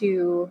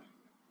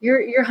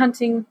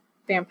hunting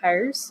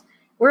vampires.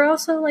 We're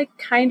also like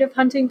kind of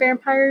hunting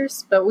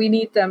vampires, but we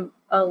need them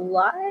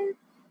alive,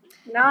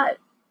 not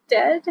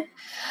dead.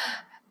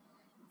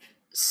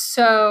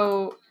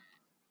 So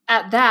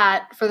at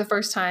that, for the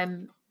first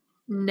time,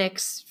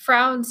 Nyx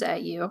frowns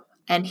at you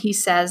and he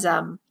says,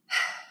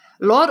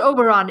 Lord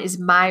Oberon is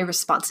my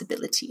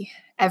responsibility.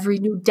 Every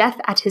new death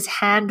at his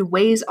hand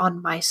weighs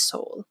on my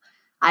soul.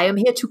 I am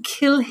here to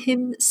kill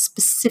him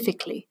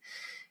specifically.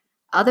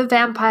 Other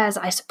vampires,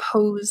 I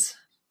suppose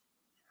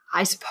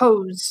I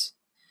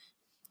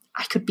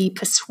could be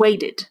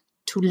persuaded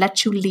to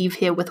let you leave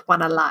here with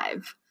one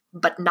alive,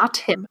 but not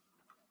him.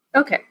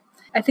 Okay.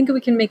 I think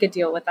we can make a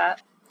deal with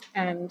that.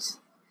 And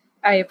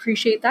I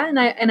appreciate that. And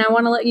I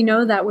want to let you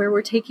know that where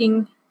we're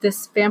taking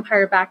this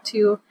vampire back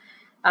to,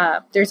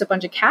 there's a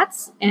bunch of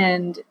cats,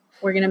 and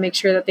we're going to make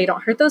sure that they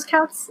don't hurt those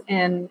cats,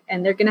 and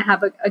they're going to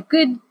have a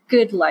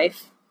good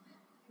life.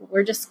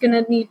 We're just going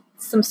to need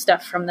some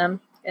stuff from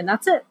them, and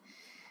that's it.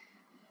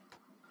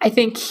 I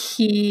think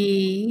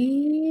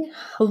he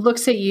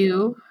looks at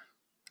you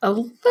a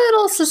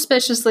little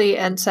suspiciously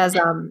and says,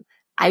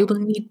 I will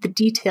need the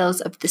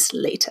details of this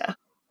later.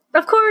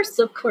 Of course.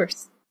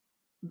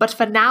 But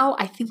for now,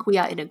 I think we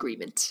are in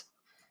agreement.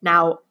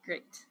 Now,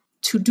 Great.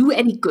 To do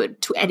any good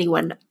to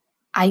anyone,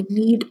 I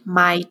need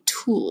my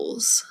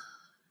tools.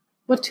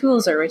 What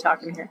tools are we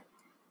talking here?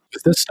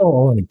 Is this still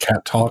all in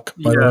cat talk,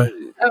 by the way?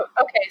 Oh,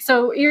 okay.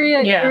 So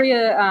Iria,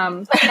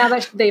 now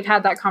that they've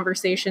had that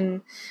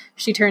conversation,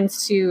 she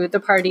turns to the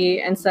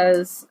party and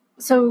says,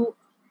 so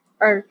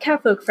our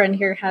catfolk friend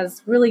here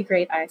has really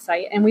great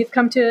eyesight, and we've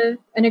come to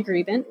an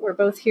agreement. We're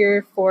both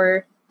here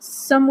for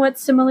somewhat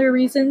similar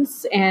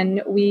reasons,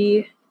 and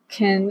we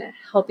can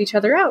help each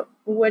other out.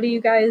 What do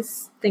you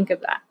guys think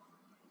of that?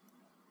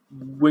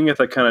 Wingeth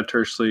kind of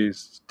tersely,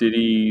 did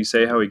he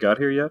say how he got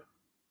here yet?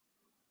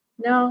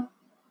 No.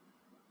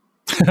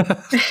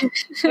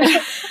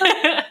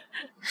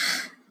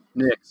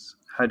 Nyx,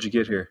 how'd you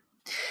get here?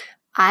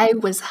 I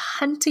was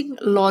hunting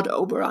Lord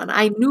Oberon.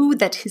 I knew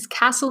that his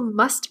castle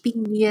must be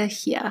near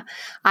here.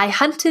 I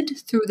hunted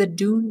through the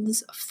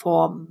dunes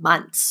for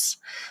months.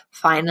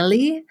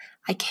 Finally,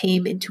 I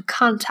came into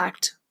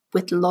contact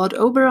with Lord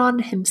Oberon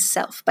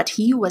himself, but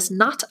he was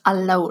not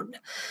alone.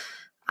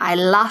 I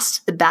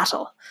lost the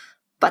battle,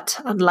 but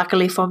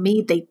unluckily for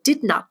me, they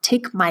did not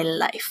take my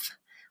life.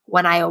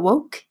 When I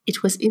awoke,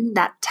 it was in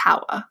that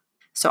tower.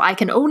 So I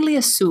can only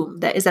assume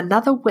there is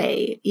another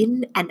way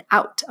in and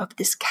out of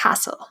this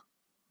castle.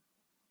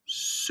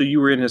 So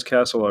you were in his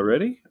castle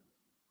already?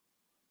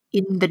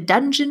 In the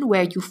dungeon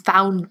where you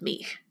found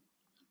me.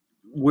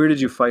 Where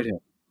did you fight him?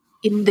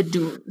 In the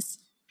dunes.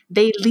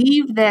 They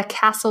leave their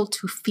castle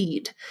to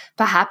feed.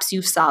 Perhaps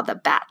you saw the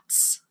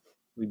bats.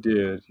 We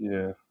did,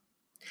 yeah.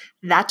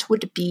 That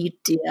would be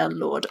dear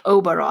Lord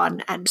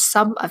Oberon and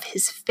some of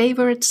his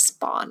favorite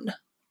spawn.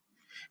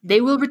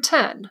 They will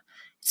return.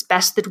 It's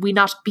best that we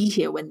not be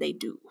here when they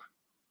do.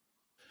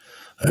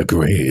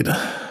 Agreed.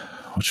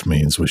 Which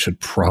means we should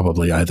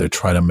probably either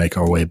try to make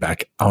our way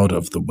back out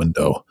of the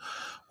window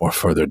or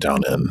further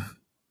down in.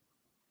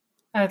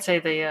 I would say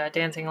the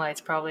dancing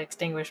light's probably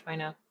extinguished by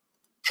now.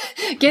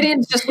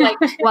 Gideon's just like,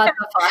 what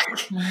the fuck?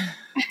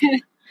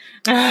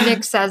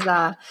 Nyx says,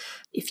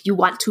 if you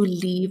want to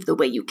leave the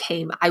way you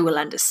came, I will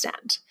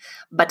understand.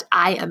 But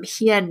I am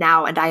here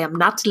now, and I am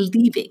not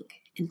leaving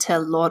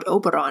until Lord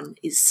Oberon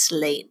is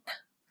slain.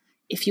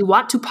 If you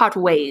want to part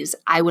ways,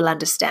 I will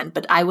understand,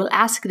 but I will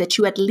ask that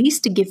you at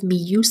least give me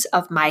use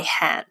of my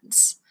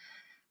hands.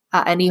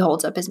 And he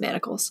holds up his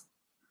manacles.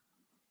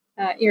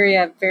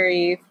 Iria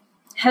very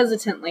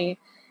hesitantly.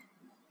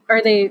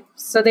 Are they?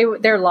 So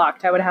they're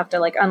locked. I would have to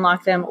like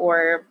unlock them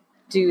or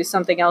do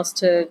something else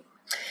to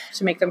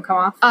make them come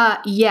off.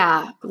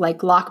 Yeah, like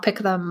lockpick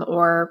them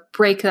or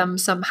break them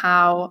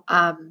somehow.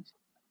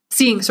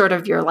 Seeing sort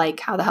of your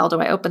like, how the hell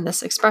do I open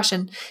this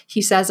expression?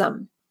 He says,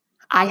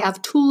 I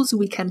have tools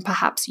we can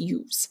perhaps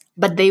use,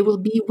 but they will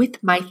be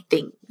with my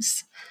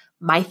things.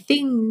 My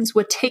things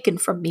were taken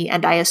from me,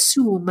 and I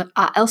assume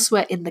are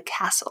elsewhere in the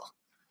castle.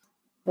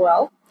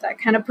 Well, that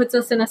kind of puts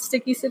us in a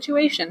sticky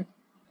situation.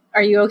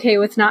 Are you okay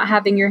with not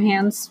having your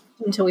hands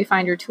until we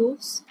find your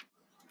tools?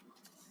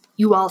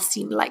 You all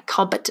seem like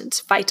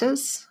competent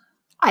fighters.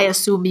 I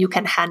assume you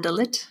can handle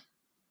it.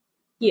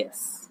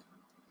 Yes.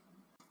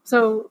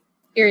 So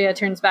Iria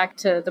turns back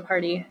to the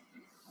party.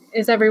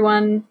 Is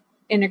everyone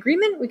in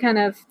agreement? We kind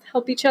of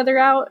help each other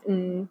out,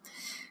 and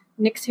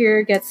Nyx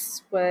here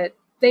gets what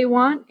they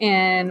want,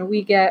 and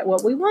we get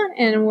what we want,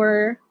 and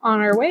we're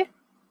on our way.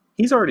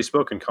 He's already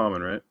spoken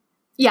common, right?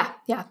 Yeah.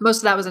 Most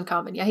of that was in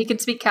common. Yeah, he can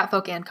speak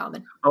catfolk and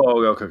common.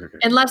 Oh, okay.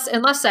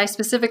 Unless I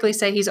specifically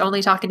say he's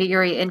only talking to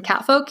Iria in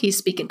catfolk, he's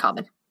speaking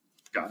common.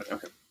 Got it,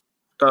 okay.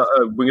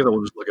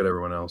 We'll just look at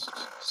everyone else,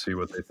 see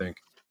what they think.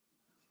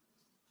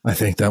 I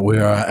think that we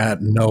are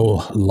at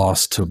no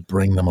loss to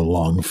bring them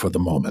along for the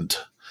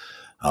moment.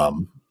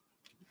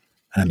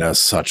 And as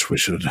such, we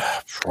should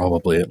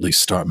probably at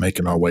least start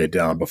making our way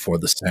down before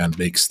the sand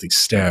makes these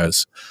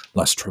stairs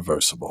less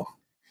traversable.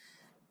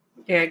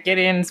 Yeah,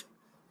 Gideon's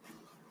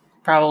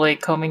probably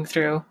combing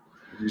through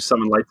Did you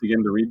summon lights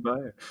again to read by?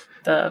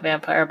 the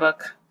vampire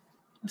book.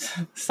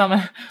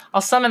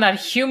 I'll summon that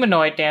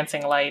humanoid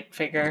dancing light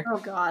figure. Oh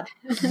God.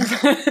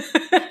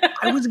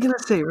 I was gonna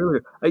say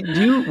earlier.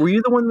 Were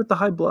you the one with the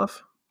high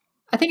bluff?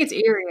 I think it's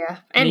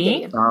Iria and Me?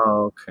 Gideon.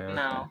 Oh, okay.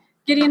 No.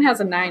 Gideon has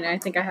a 9. I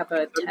think I have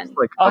a 10.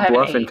 Like I'll a have an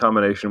bluff in 8.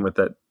 combination with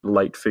that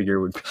light figure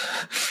would be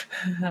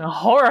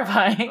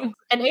Horrifying.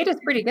 And 8 is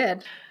pretty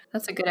good.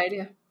 That's a good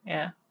idea.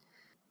 Yeah.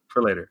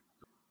 for later.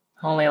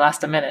 Only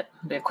last a minute.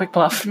 Be a quick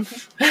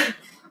bluff.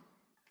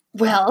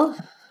 Well,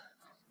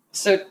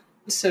 So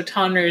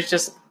Tonrir is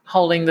just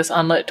holding this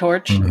unlit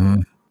torch.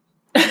 Mm-hmm.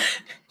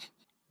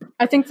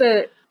 I think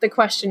the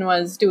question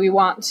was, do we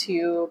want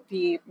to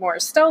be more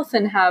stealth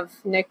and have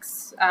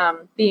Nyx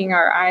being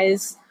our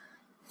eyes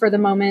for the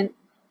moment,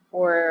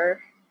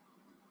 or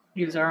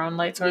Use our own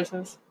light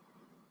sources.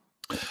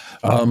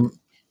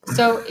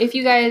 so if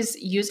you guys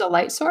use a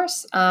light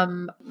source,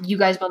 you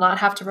guys will not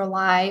have to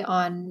rely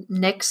on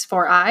Nyx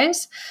for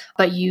eyes,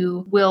 but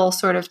you will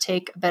sort of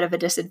take a bit of a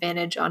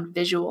disadvantage on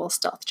visual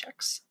stealth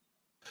checks.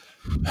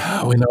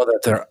 We know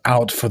that they're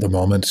out for the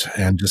moment,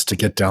 and just to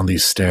get down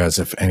these stairs,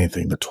 if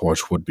anything, the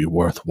torch would be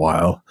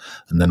worthwhile,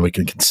 and then we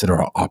can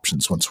consider our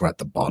options once we're at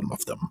the bottom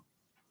of them.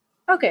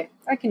 okay,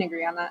 I can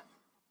agree on that.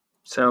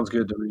 Sounds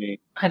good to me.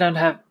 I don't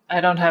have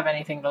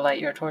anything to light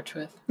your torch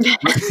with.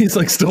 He's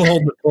like still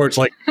holding the torch,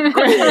 like,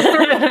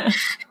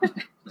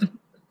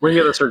 We're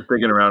gonna start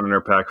digging around in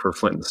our pack for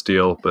flint and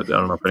steel, but I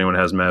don't know if anyone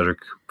has magic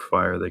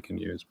fire they can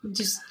use. But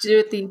Just do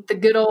it the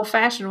good old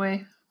fashioned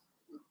way.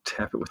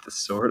 tap it with the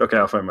sword. Okay,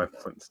 I'll find my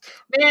flint and steel.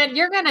 Man,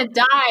 you're gonna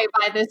die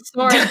by this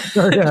sword.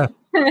 yeah.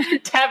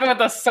 Tap it with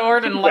a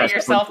sword and light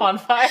yourself on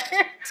fire.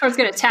 Sword's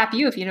gonna tap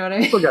you if you know what I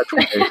mean. Still got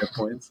 28 hit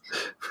points.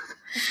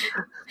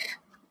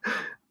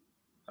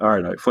 All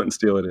right, flint and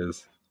steel it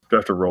is. Do I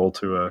have to roll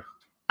to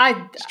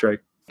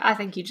strike? I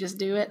think you just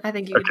do it. I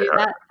think you can Okay, do all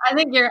that. I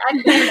think you're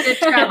a good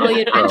traveling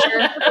adventure.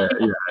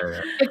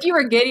 Yeah. If you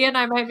were Gideon,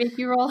 I might make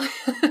you roll.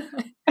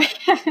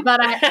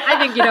 But I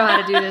think you know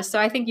how to do this, so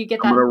I think you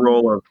get I'm that. gonna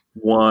roll a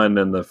 1,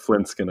 and the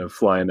flint's gonna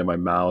fly into my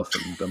mouth,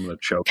 and I'm gonna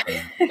choke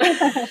him.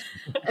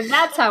 And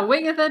that's how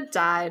Wingatha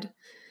died.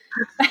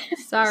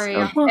 Sorry.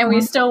 And we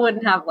still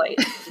wouldn't have light.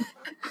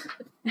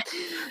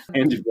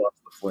 And you've lost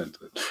the flint.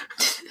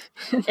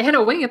 And a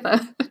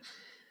Wingatha.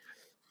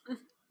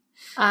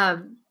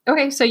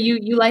 Okay, so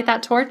you light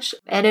that torch,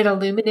 and it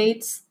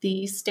illuminates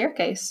the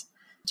staircase.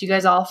 Do you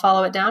guys all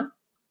follow it down?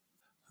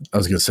 I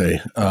was going to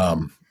say,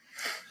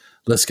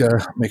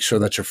 Liska, make sure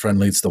that your friend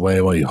leads the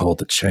way while you hold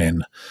the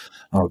chain.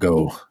 I'll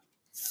go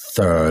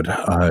third.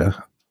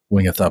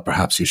 Wingatha,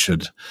 perhaps you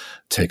should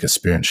take a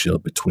spear and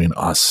shield between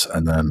us,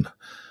 and then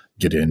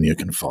get in. You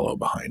can follow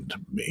behind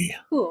me.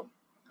 Cool.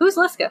 Who's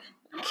Liska?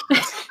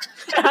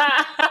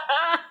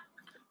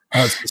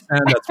 It's the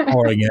sand that's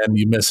pouring in.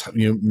 You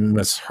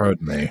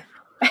misheard me.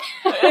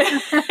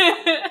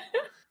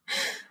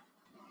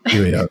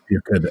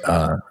 You could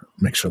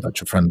make sure that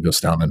your friend goes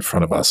down in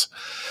front of us,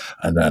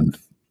 and then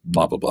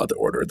blah, blah, blah, the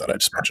order that I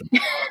just mentioned.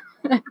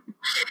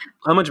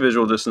 How much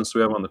visual distance do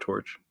we have on the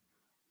torch?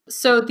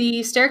 So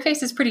the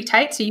staircase is pretty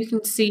tight, so you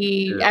can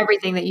see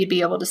everything that you'd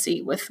be able to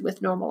see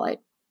with normal light.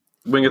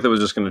 Wingatha was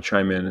just going to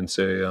chime in and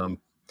say,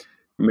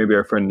 maybe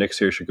our friend Nyx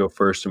here should go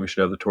first, and we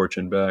should have the torch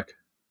in back.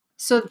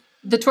 So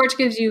the torch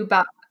gives you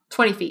about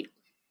 20 feet.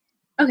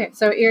 Okay,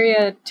 so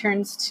Iria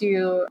turns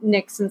to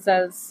Nyx and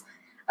says,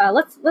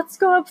 let's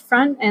go up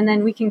front, and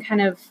then we can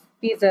kind of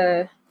be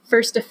the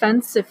first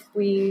defense if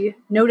we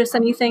notice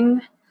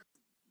anything.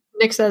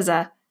 Nyx says,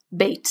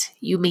 bait.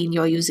 You mean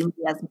you're using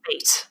me as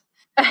bait?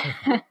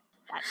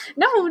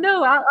 No,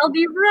 I'll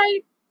be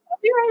right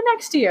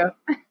next to you.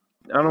 I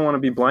don't want to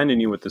be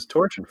blinding you with this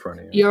torch in front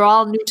of you. You're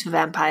all new to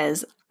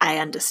vampires, I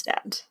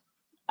understand.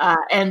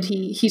 And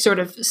he sort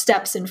of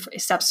steps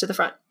to the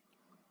front.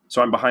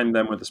 So I'm behind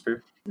them with the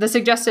spear? The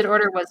suggested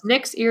order was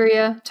Nyx,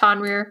 Iria,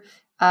 Tonrir,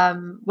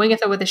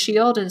 Wingatha with a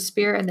shield and a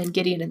spear, and then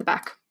Gideon in the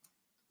back.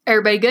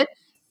 Everybody good?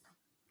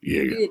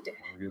 Yeah. Good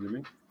to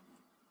me.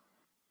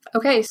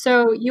 Okay,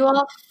 so you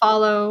all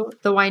follow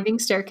the winding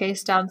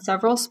staircase down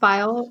several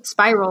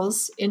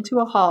spirals into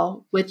a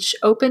hall, which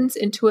opens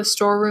into a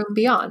storeroom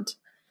beyond.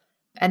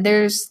 And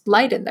there's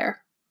light in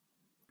there.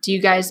 Do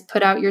you guys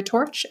put out your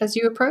torch as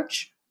you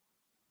approach?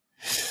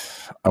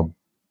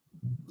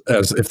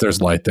 As if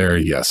there's light there,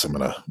 yes, I'm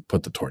going to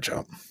put the torch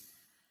out.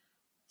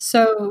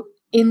 So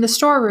in the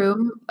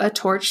storeroom, a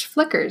torch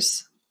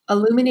flickers,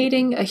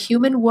 illuminating a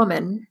human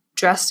woman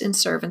dressed in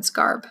servant's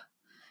garb.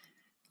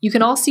 You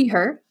can all see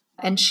her,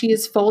 and she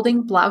is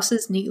folding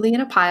blouses neatly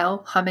in a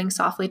pile, humming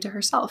softly to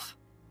herself.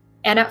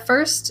 And at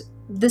first,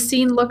 the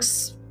scene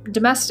looks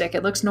domestic,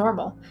 it looks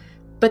normal.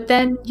 But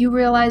then you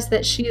realize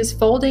that she is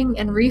folding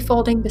and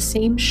refolding the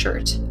same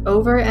shirt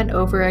over and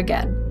over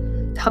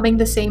again, humming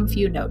the same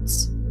few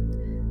notes.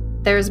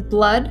 There's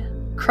blood,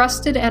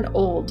 crusted and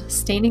old,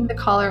 staining the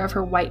collar of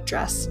her white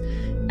dress,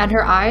 and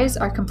her eyes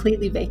are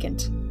completely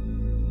vacant.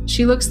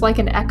 She looks like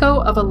an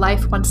echo of a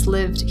life once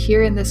lived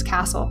here in this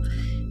castle,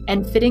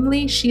 and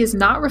fittingly, she is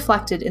not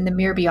reflected in the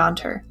mirror beyond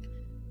her.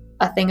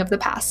 A thing of the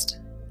past.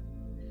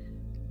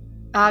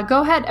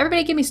 Go ahead,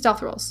 everybody give me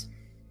stealth rolls.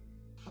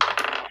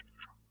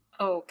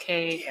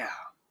 Okay. Yeah.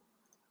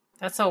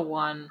 That's a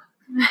 1.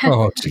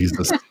 Oh,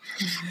 Jesus.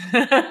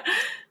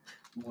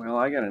 Well,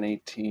 I got an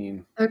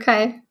 18.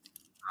 Okay.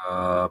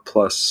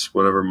 Plus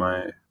whatever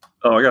my...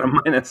 Oh, I got a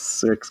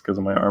 -6 because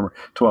of my armor.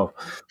 12.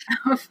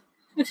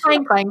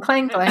 Clang, clang,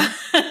 clang, clang.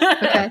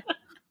 Okay.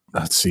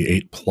 Let's see,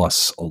 8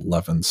 plus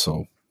 11,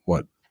 so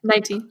what?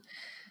 19.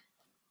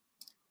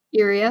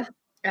 Iria.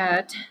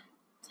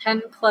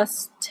 10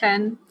 plus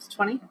 10 is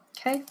 20.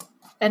 Okay.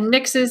 And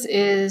Nyx's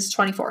is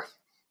 24.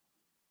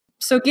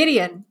 So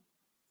Gideon,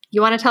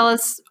 you want to tell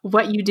us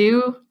what you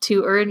do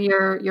to earn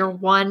your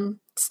 1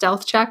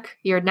 stealth check,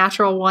 your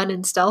natural 1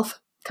 in stealth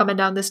coming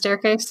down the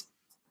staircase?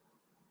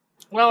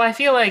 Well, I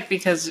feel like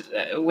because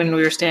when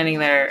we were standing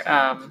there,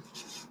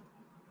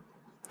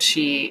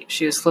 she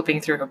was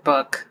flipping through her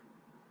book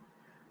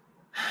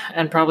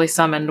and probably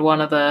summoned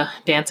one of the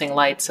dancing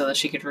lights so that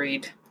she could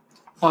read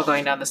while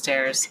going down the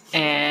stairs.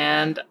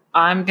 And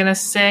I'm going to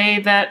say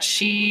that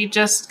she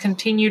just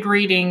continued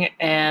reading,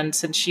 and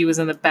since she was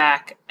in the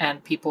back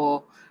and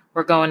people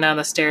were going down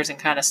the stairs and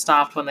kind of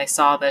stopped when they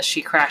saw this,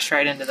 she crashed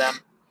right into them.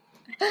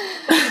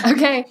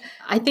 Okay.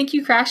 I think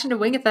you crash into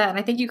Wingatha, and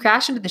I think you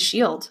crash into the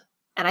shield.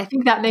 And I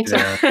think that makes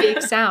a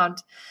big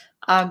sound.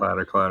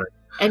 Clatter, clatter.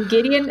 And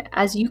Gideon,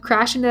 as you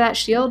crash into that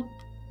shield,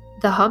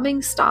 the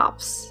humming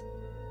stops.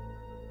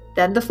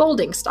 Then the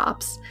folding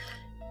stops.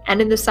 And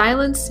in the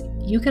silence,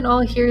 you can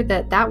all hear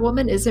that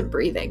woman isn't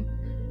breathing.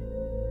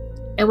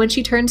 And when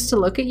she turns to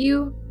look at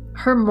you,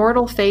 her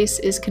mortal face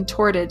is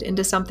contorted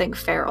into something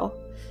feral,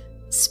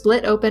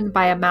 split open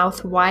by a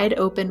mouth wide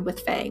open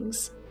with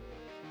fangs.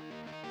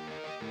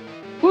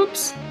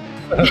 Whoops.